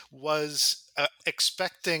actually was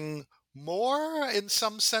expecting more in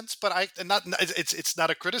some sense, but it's not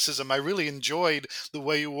a criticism. I really enjoyed the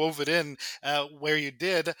way you wove it in, where you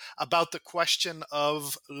did, about the question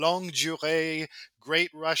of longue durée,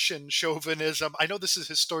 great Russian chauvinism. I know this is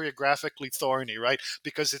historiographically thorny, right?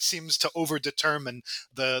 Because it seems to overdetermine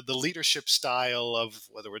the leadership style of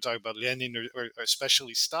whether we're talking about Lenin or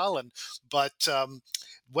especially Stalin. But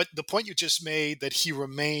what the point you just made, that he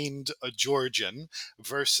remained a Georgian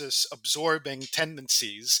versus absorbing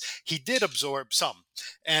tendencies, he did absorb some.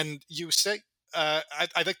 And you say,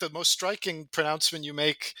 I think the most striking pronouncement you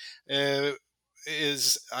make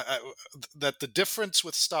is that the difference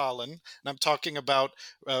with Stalin, and I'm talking about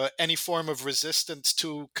any form of resistance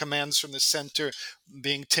to commands from the center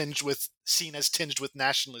being seen as tinged with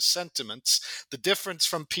nationalist sentiments. The difference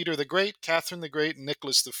from Peter the Great, Catherine the Great, and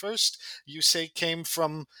Nicholas the First, you say, came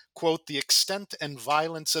from, quote, the extent and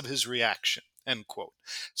violence of his reaction. End quote.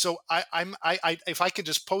 So if I could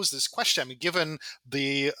just pose this question, I mean, given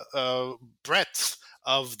the breadth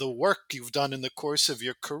of the work you've done in the course of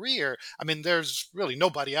your career, I mean, there's really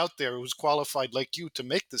nobody out there who's qualified like you to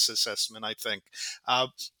make this assessment, I think.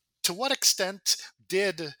 To what extent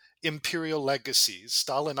did imperial legacies?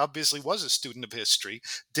 Stalin obviously was a student of history.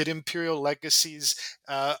 Did imperial legacies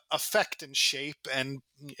affect and shape and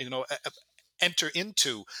enter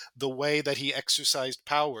into the way that he exercised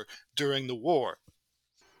power during the war?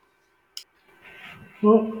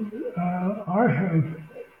 Well, I have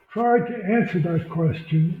tried to answer that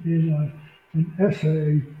question in an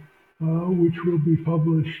essay which will be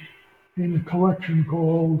published in a collection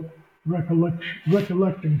called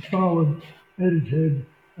Recollecting Stalin, edited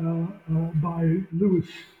by Louis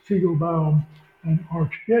Siegelbaum and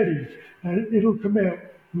Arch Getty. And it'll come out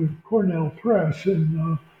with Cornell Press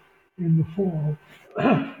in the fall.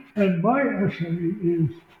 And my essay is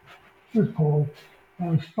called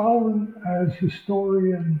Stalin as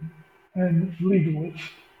Historian and Legalist.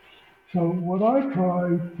 So what I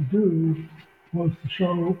tried to do was to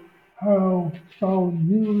show how Stalin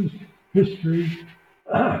used history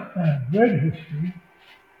and read history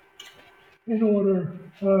in order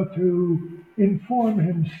to inform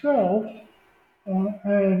himself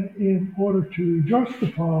and in order to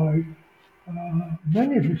justify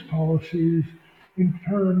many of his policies in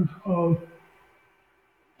terms of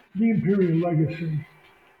the imperial legacy.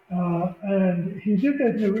 And he did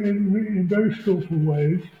that in very skillful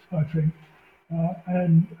ways, I think.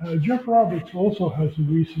 And Jeff Roberts also has a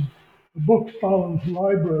recent book, Stalin's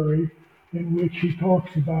Library, in which he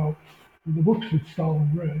talks about the books that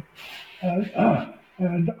Stalin read.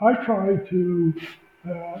 And I try to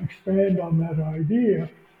expand on that idea.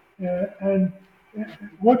 And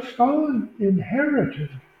what Stalin inherited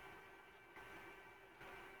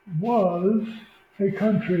was a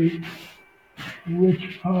country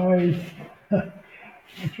which I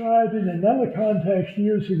tried in another context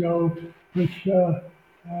years ago, which I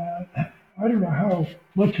don't know how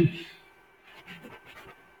much it's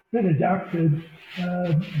been adapted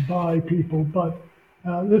by people, but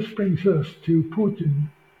this brings us to Putin.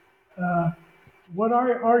 What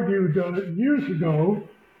I argued years ago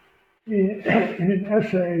in an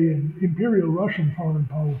essay in Imperial Russian Foreign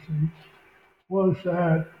Policy was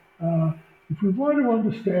that if we want to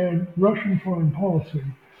understand Russian foreign policy,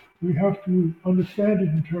 we have to understand it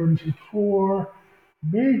in terms of four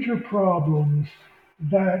major problems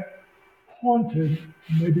that haunted,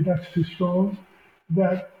 maybe that's too strong,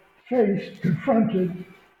 that confronted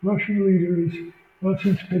Russian leaders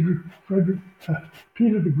since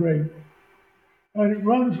Peter the Great. And it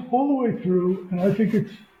runs all the way through, and I think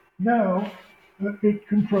it's now, it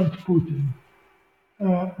confronts Putin.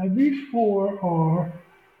 And these four are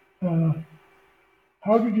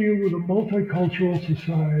how to deal with a multicultural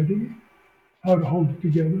society, how to hold it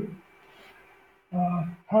together,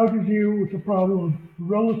 how to deal with the problem of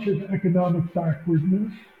relative economic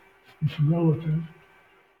backwardness, it's relative,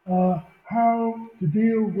 how to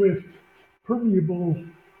deal with permeable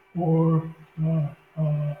or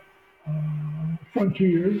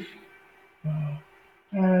frontiers,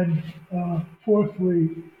 and fourthly,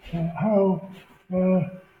 how's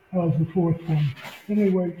the fourth one?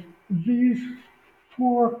 Anyway, these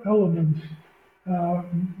four elements,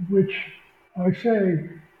 which I say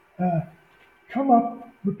come up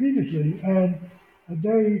repeatedly, and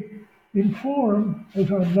they inform, as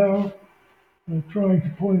I'm now trying to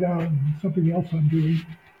point out in something else I'm doing,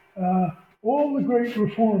 all the great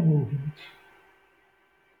reform movements.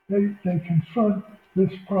 They confront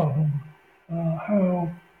this problem.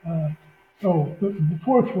 The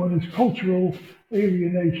fourth one is cultural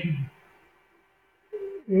alienation.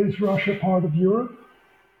 Is Russia part of Europe?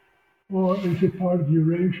 Or is it part of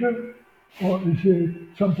Eurasia? Or is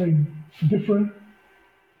it something different?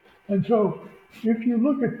 And so, if you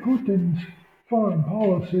look at Putin's foreign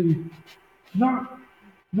policy,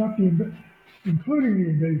 including the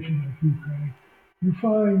invasion of Ukraine, you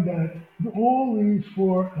find that all these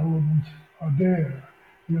four elements are there.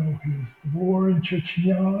 His war in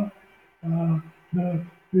Chechnya,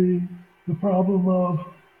 the problem of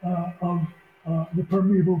the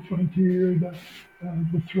permeable frontier,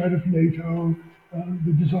 the threat of NATO,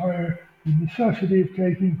 the necessity of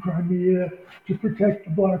taking Crimea to protect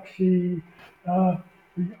the Black Sea,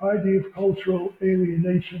 the idea of cultural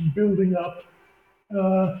alienation, building up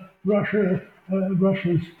Russia's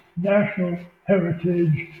national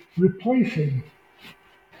heritage, replacing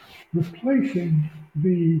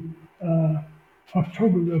the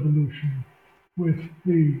October Revolution with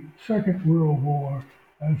the Second World War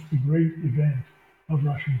as the great event of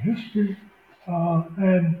Russian history,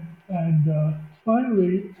 and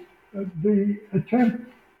finally the attempt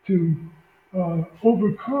to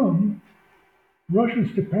overcome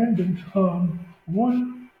Russia's dependence on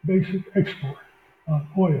one basic export, on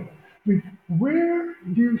oil. I mean, where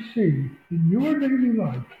do you see in your daily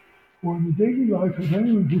life or in the daily life of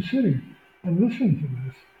anyone who's sitting and listening to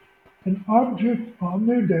this, an object on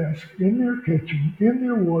their desk, in their kitchen, in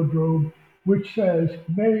their wardrobe, which says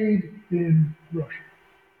 "Made in Russia"?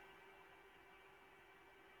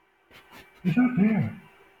 It's not there.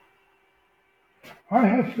 I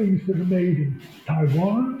have things that are made in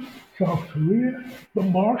Taiwan, South Korea, the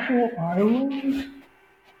Marshall Islands,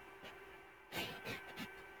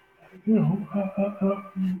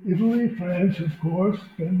 Italy, France, of course,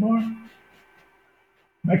 Denmark,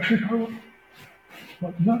 Mexico,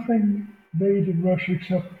 but nothing made in Russia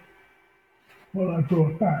except what I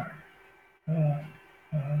brought back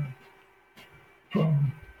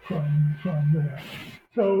from there.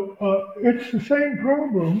 So it's the same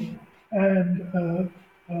problem, and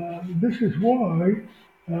this is why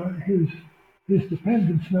his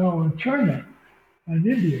dependence now on China and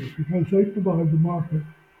India, because they provide the market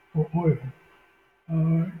for oil.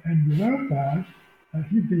 And without that,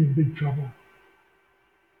 he'd be in big trouble.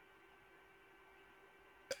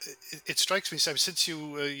 It strikes me, Sam, since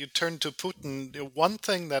you turned to Putin, one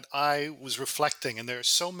thing that I was reflecting, and there are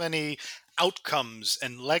so many outcomes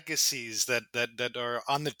and legacies that are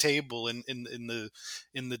on the table in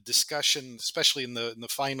the discussion, especially in the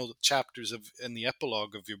final chapters in the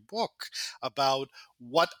epilogue of your book, about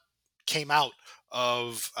what came out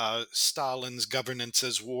of Stalin's governance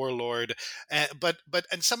as warlord, but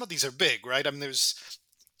some of these are big, right? I mean, there's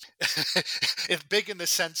it's big in the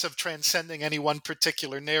sense of transcending any one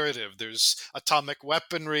particular narrative. There's atomic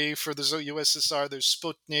weaponry for the USSR, there's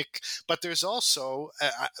Sputnik, but there's also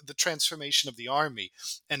the transformation of the army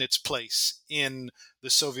and its place in the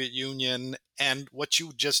Soviet Union, and what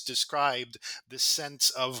you just described, this sense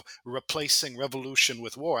of replacing revolution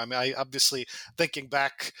with war. I mean, I obviously thinking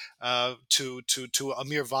back to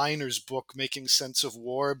Amir Weiner's book, Making Sense of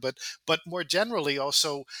War, but more generally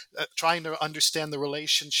also trying to understand the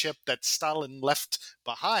relationship that Stalin left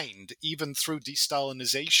behind, even through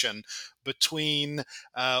de-Stalinization, between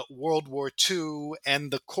World War II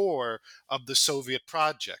and the core of the Soviet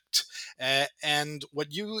project. And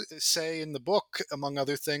what you say in the book, among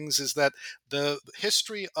other things, is that the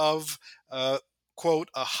history of quote,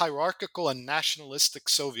 a hierarchical and nationalistic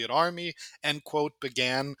Soviet army, end quote,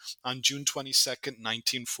 began on June 22nd,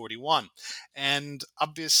 1941. And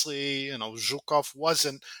obviously, Zhukov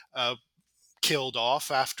wasn't killed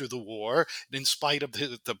off after the war, in spite of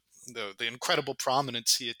the incredible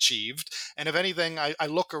prominence he achieved. And if anything, I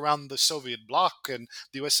look around the Soviet bloc and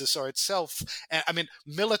the USSR itself, and I mean,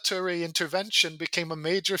 military intervention became a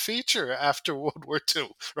major feature after World War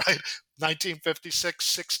II, right? 1956,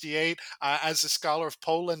 68. As a scholar of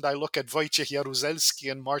Poland, I look at Wojciech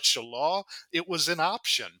Jaruzelski and martial law. It was an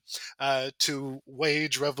option to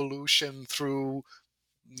wage revolution through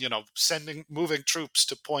moving troops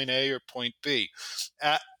to point A or point B.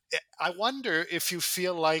 I wonder if you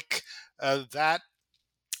feel like that,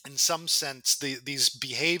 in some sense, these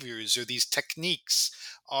behaviors or these techniques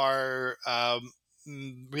are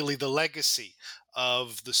really the legacy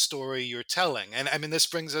of the story you're telling. And I mean, this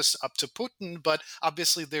brings us up to Putin, but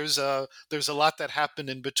obviously there's a lot that happened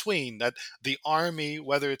in between, that the army,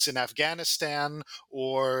 whether it's in Afghanistan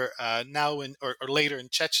or now or later in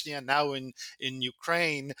Chechnya, now in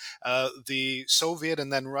Ukraine, the Soviet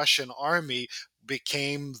and then Russian army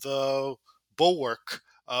became the bulwark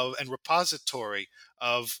and repository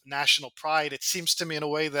of national pride. It seems to me, in a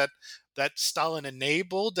way, that Stalin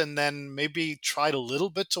enabled and then maybe tried a little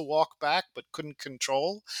bit to walk back but couldn't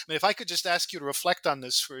control. I mean, if I could just ask you to reflect on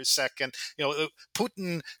this for a second,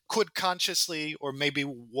 Putin could consciously, or maybe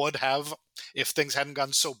would have, if things hadn't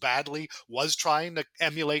gone so badly, was trying to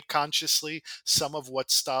emulate consciously some of what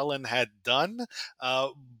Stalin had done.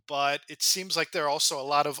 But it seems like there are also a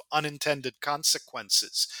lot of unintended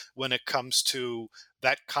consequences when it comes to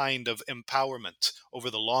that kind of empowerment over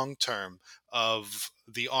the long term of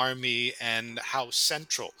the army and how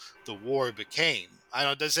central the war became. I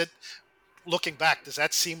don't know, looking back, does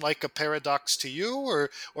that seem like a paradox to you,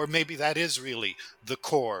 or maybe that is really the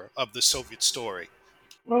core of the Soviet story?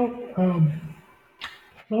 Well,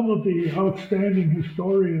 some of the outstanding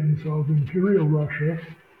historians of Imperial Russia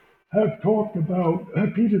have talked about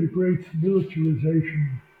Peter the Great's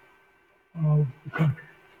militarization of the country,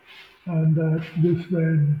 and that this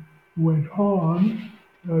then went on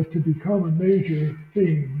to become a major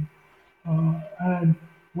theme. And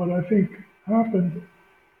what I think happened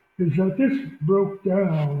is that this broke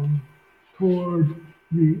down toward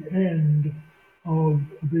the end of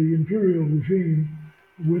the imperial regime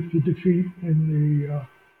with the defeat in the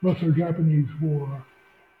Russo-Japanese War,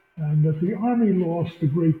 and that the army lost a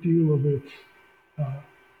great deal of its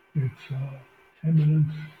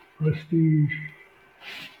eminence, prestige,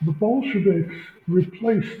 the Bolsheviks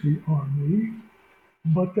replaced the army,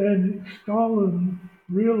 but then Stalin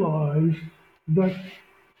realized that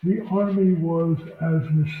the army was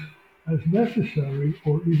as necessary,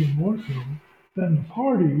 or even more so, than the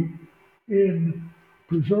party in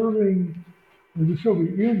preserving the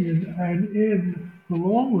Soviet Union and in the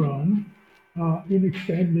long run in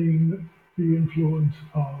extending the influence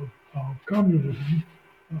of communism,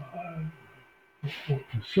 or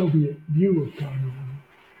the Soviet view of communism.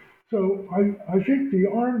 So I think the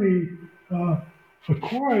army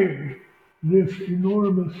acquired this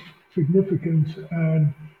enormous significance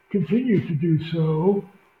and continued to do so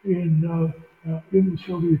in the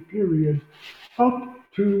Soviet period up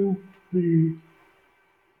to the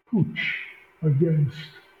putsch against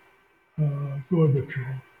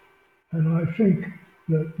Gorbachev. And I think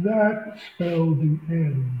that spelled the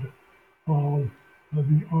end of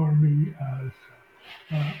the army as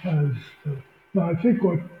now I think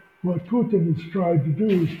what Putin has tried to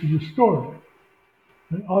do is to restore it.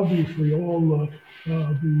 And obviously all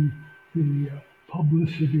the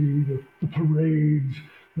publicity, the parades,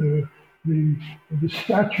 the the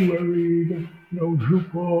statuary,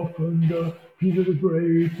 Zhukov and Peter the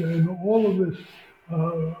Great, and all of this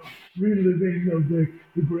reliving of the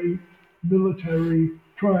great military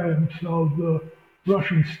triumphs of the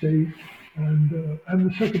Russian state and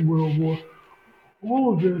the Second World War.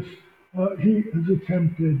 All of this, he has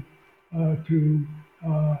attempted to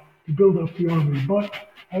build up the army. But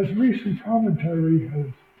as recent commentary has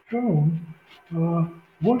shown,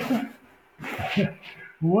 what the,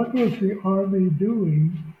 what was the army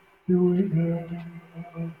doing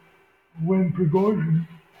when Prigozhin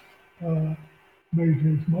made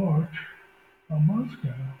his march on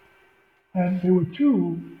Moscow? And there were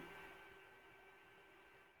two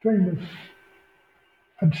famous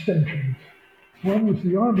abstentions. One was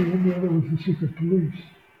the army and the other was the secret police.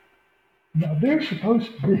 Now they're supposed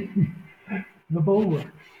to be the bulwarks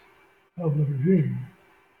of the regime.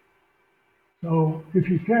 So if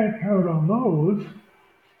you can't count on those,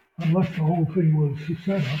 unless the whole thing was a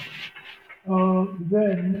setup,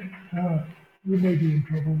 then you may be in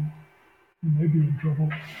trouble. You may be in trouble.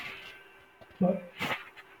 But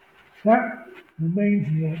that remains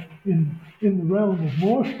in the realm of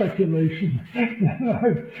more speculation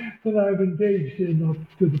than I've engaged in up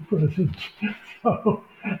to the present. So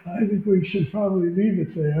I think we should probably leave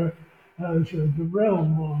it there as the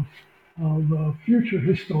realm of future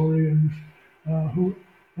historians who,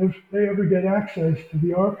 if they ever get access to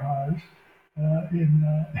the archives in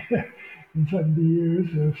in 70 years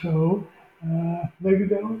or so, maybe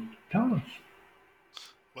they'll tell us.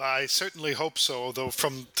 Well, I certainly hope so. Although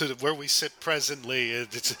from to where we sit presently,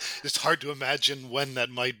 it's hard to imagine when that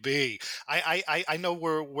might be. I know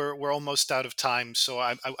we're almost out of time, so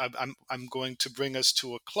I'm going to bring us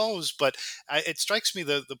to a close. But it strikes me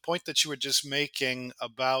the point that you were just making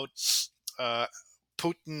about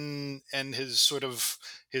Putin and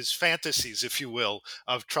his fantasies, if you will,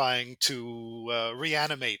 of trying to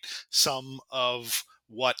reanimate some of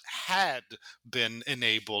what had been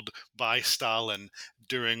enabled by Stalin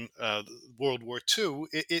during World War II.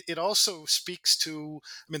 It also speaks to,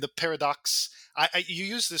 I mean, the paradox. You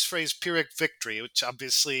use this phrase Pyrrhic victory, which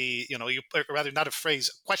obviously, or rather not a phrase,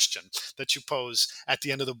 a question that you pose at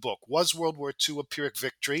the end of the book. Was World War II a Pyrrhic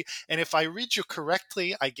victory? And if I read you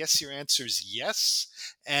correctly, I guess your answer is yes.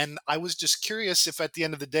 And I was just curious if at the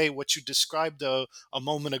end of the day, what you described a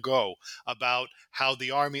moment ago about how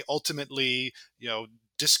the army ultimately,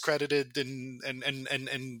 discredited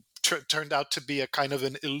and turned out to be a kind of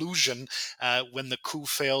an illusion when the coup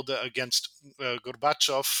failed against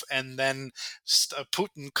Gorbachev, and then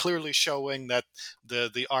Putin clearly showing that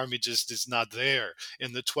the army just is not there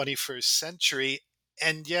in the 21st century,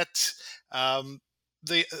 and yet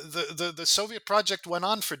the Soviet project went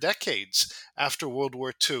on for decades after World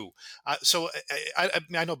War II. So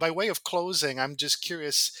I know, by way of closing, I'm just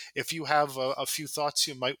curious if you have a few thoughts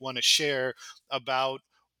you might want to share about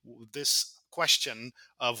this question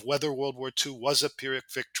of whether World War II was a Pyrrhic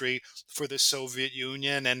victory for the Soviet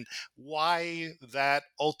Union and why that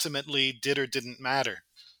ultimately did or didn't matter.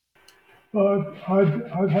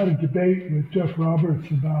 I've had a debate with Jeff Roberts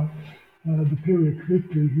about the Pyrrhic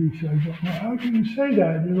victory. He said, well, how can you say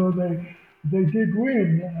that? They did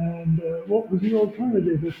win, and what was the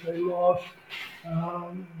alternative if they lost?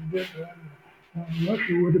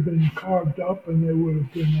 Russia would have been carved up, and there would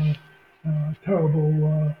have been a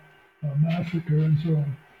terrible massacre and so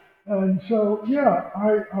on. And so, yeah,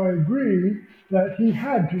 I agree that he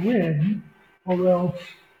had to win, or else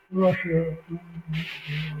Russia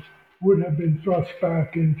would have been thrust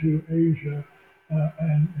back into Asia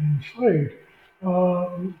and enslaved.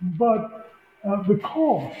 But the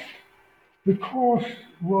cost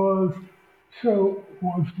was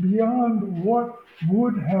beyond what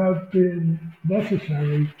would have been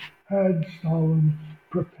necessary had Stalin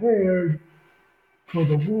prepared for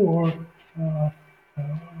the war uh,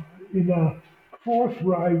 in a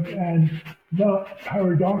forthright and not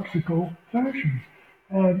paradoxical fashion.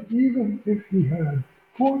 And even if he had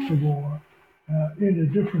fought the war in a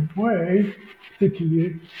different way,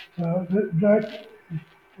 particularly uh,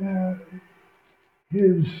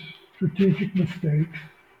 his strategic mistakes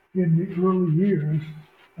in the early years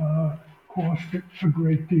cost a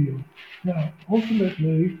great deal. Now,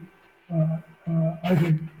 ultimately, I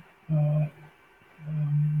think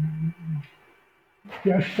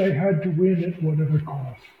yes, they had to win at whatever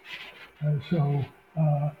cost. So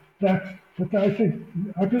that's, but I think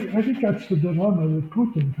that's the dilemma that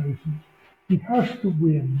Putin faces. He has to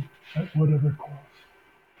win at whatever cost,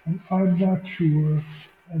 and I'm not sure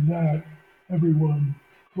that everyone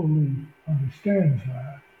fully understands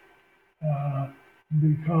that.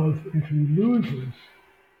 Because if he loses,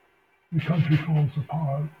 the country falls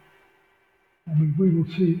apart. I mean, we will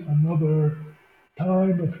see another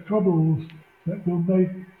time of troubles that will make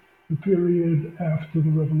the period after the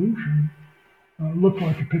revolution look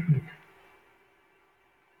like a picnic.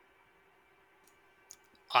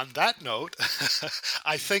 On that note,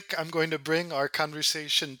 I think I'm going to bring our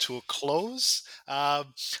conversation to a close. I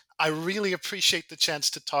really appreciate the chance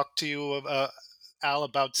to talk to you, Al,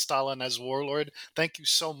 about Stalin as warlord. Thank you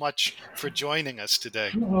so much for joining us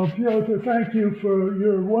today. Piotr, thank you for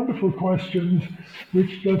your wonderful questions,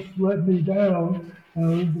 which just led me down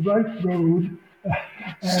the right road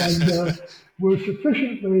and were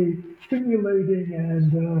sufficiently stimulating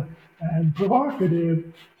and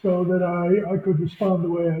provocative so that I could respond the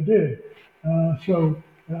way I did.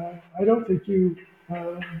 I don't think you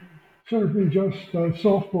served me just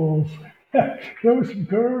softballs. There were some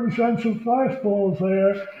curves and some fastballs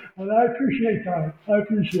there, and I appreciate that. I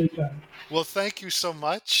appreciate that. Well, thank you so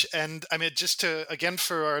much. And I mean, just to, again,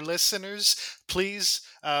 for our listeners, please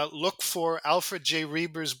look for Alfred J.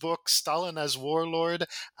 Rieber's book, Stalin as Warlord,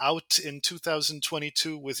 out in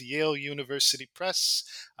 2022 with Yale University Press.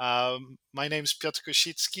 My name's Piotr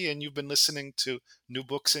Kosicki, and you've been listening to New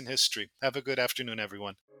Books in History. Have a good afternoon,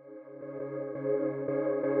 everyone.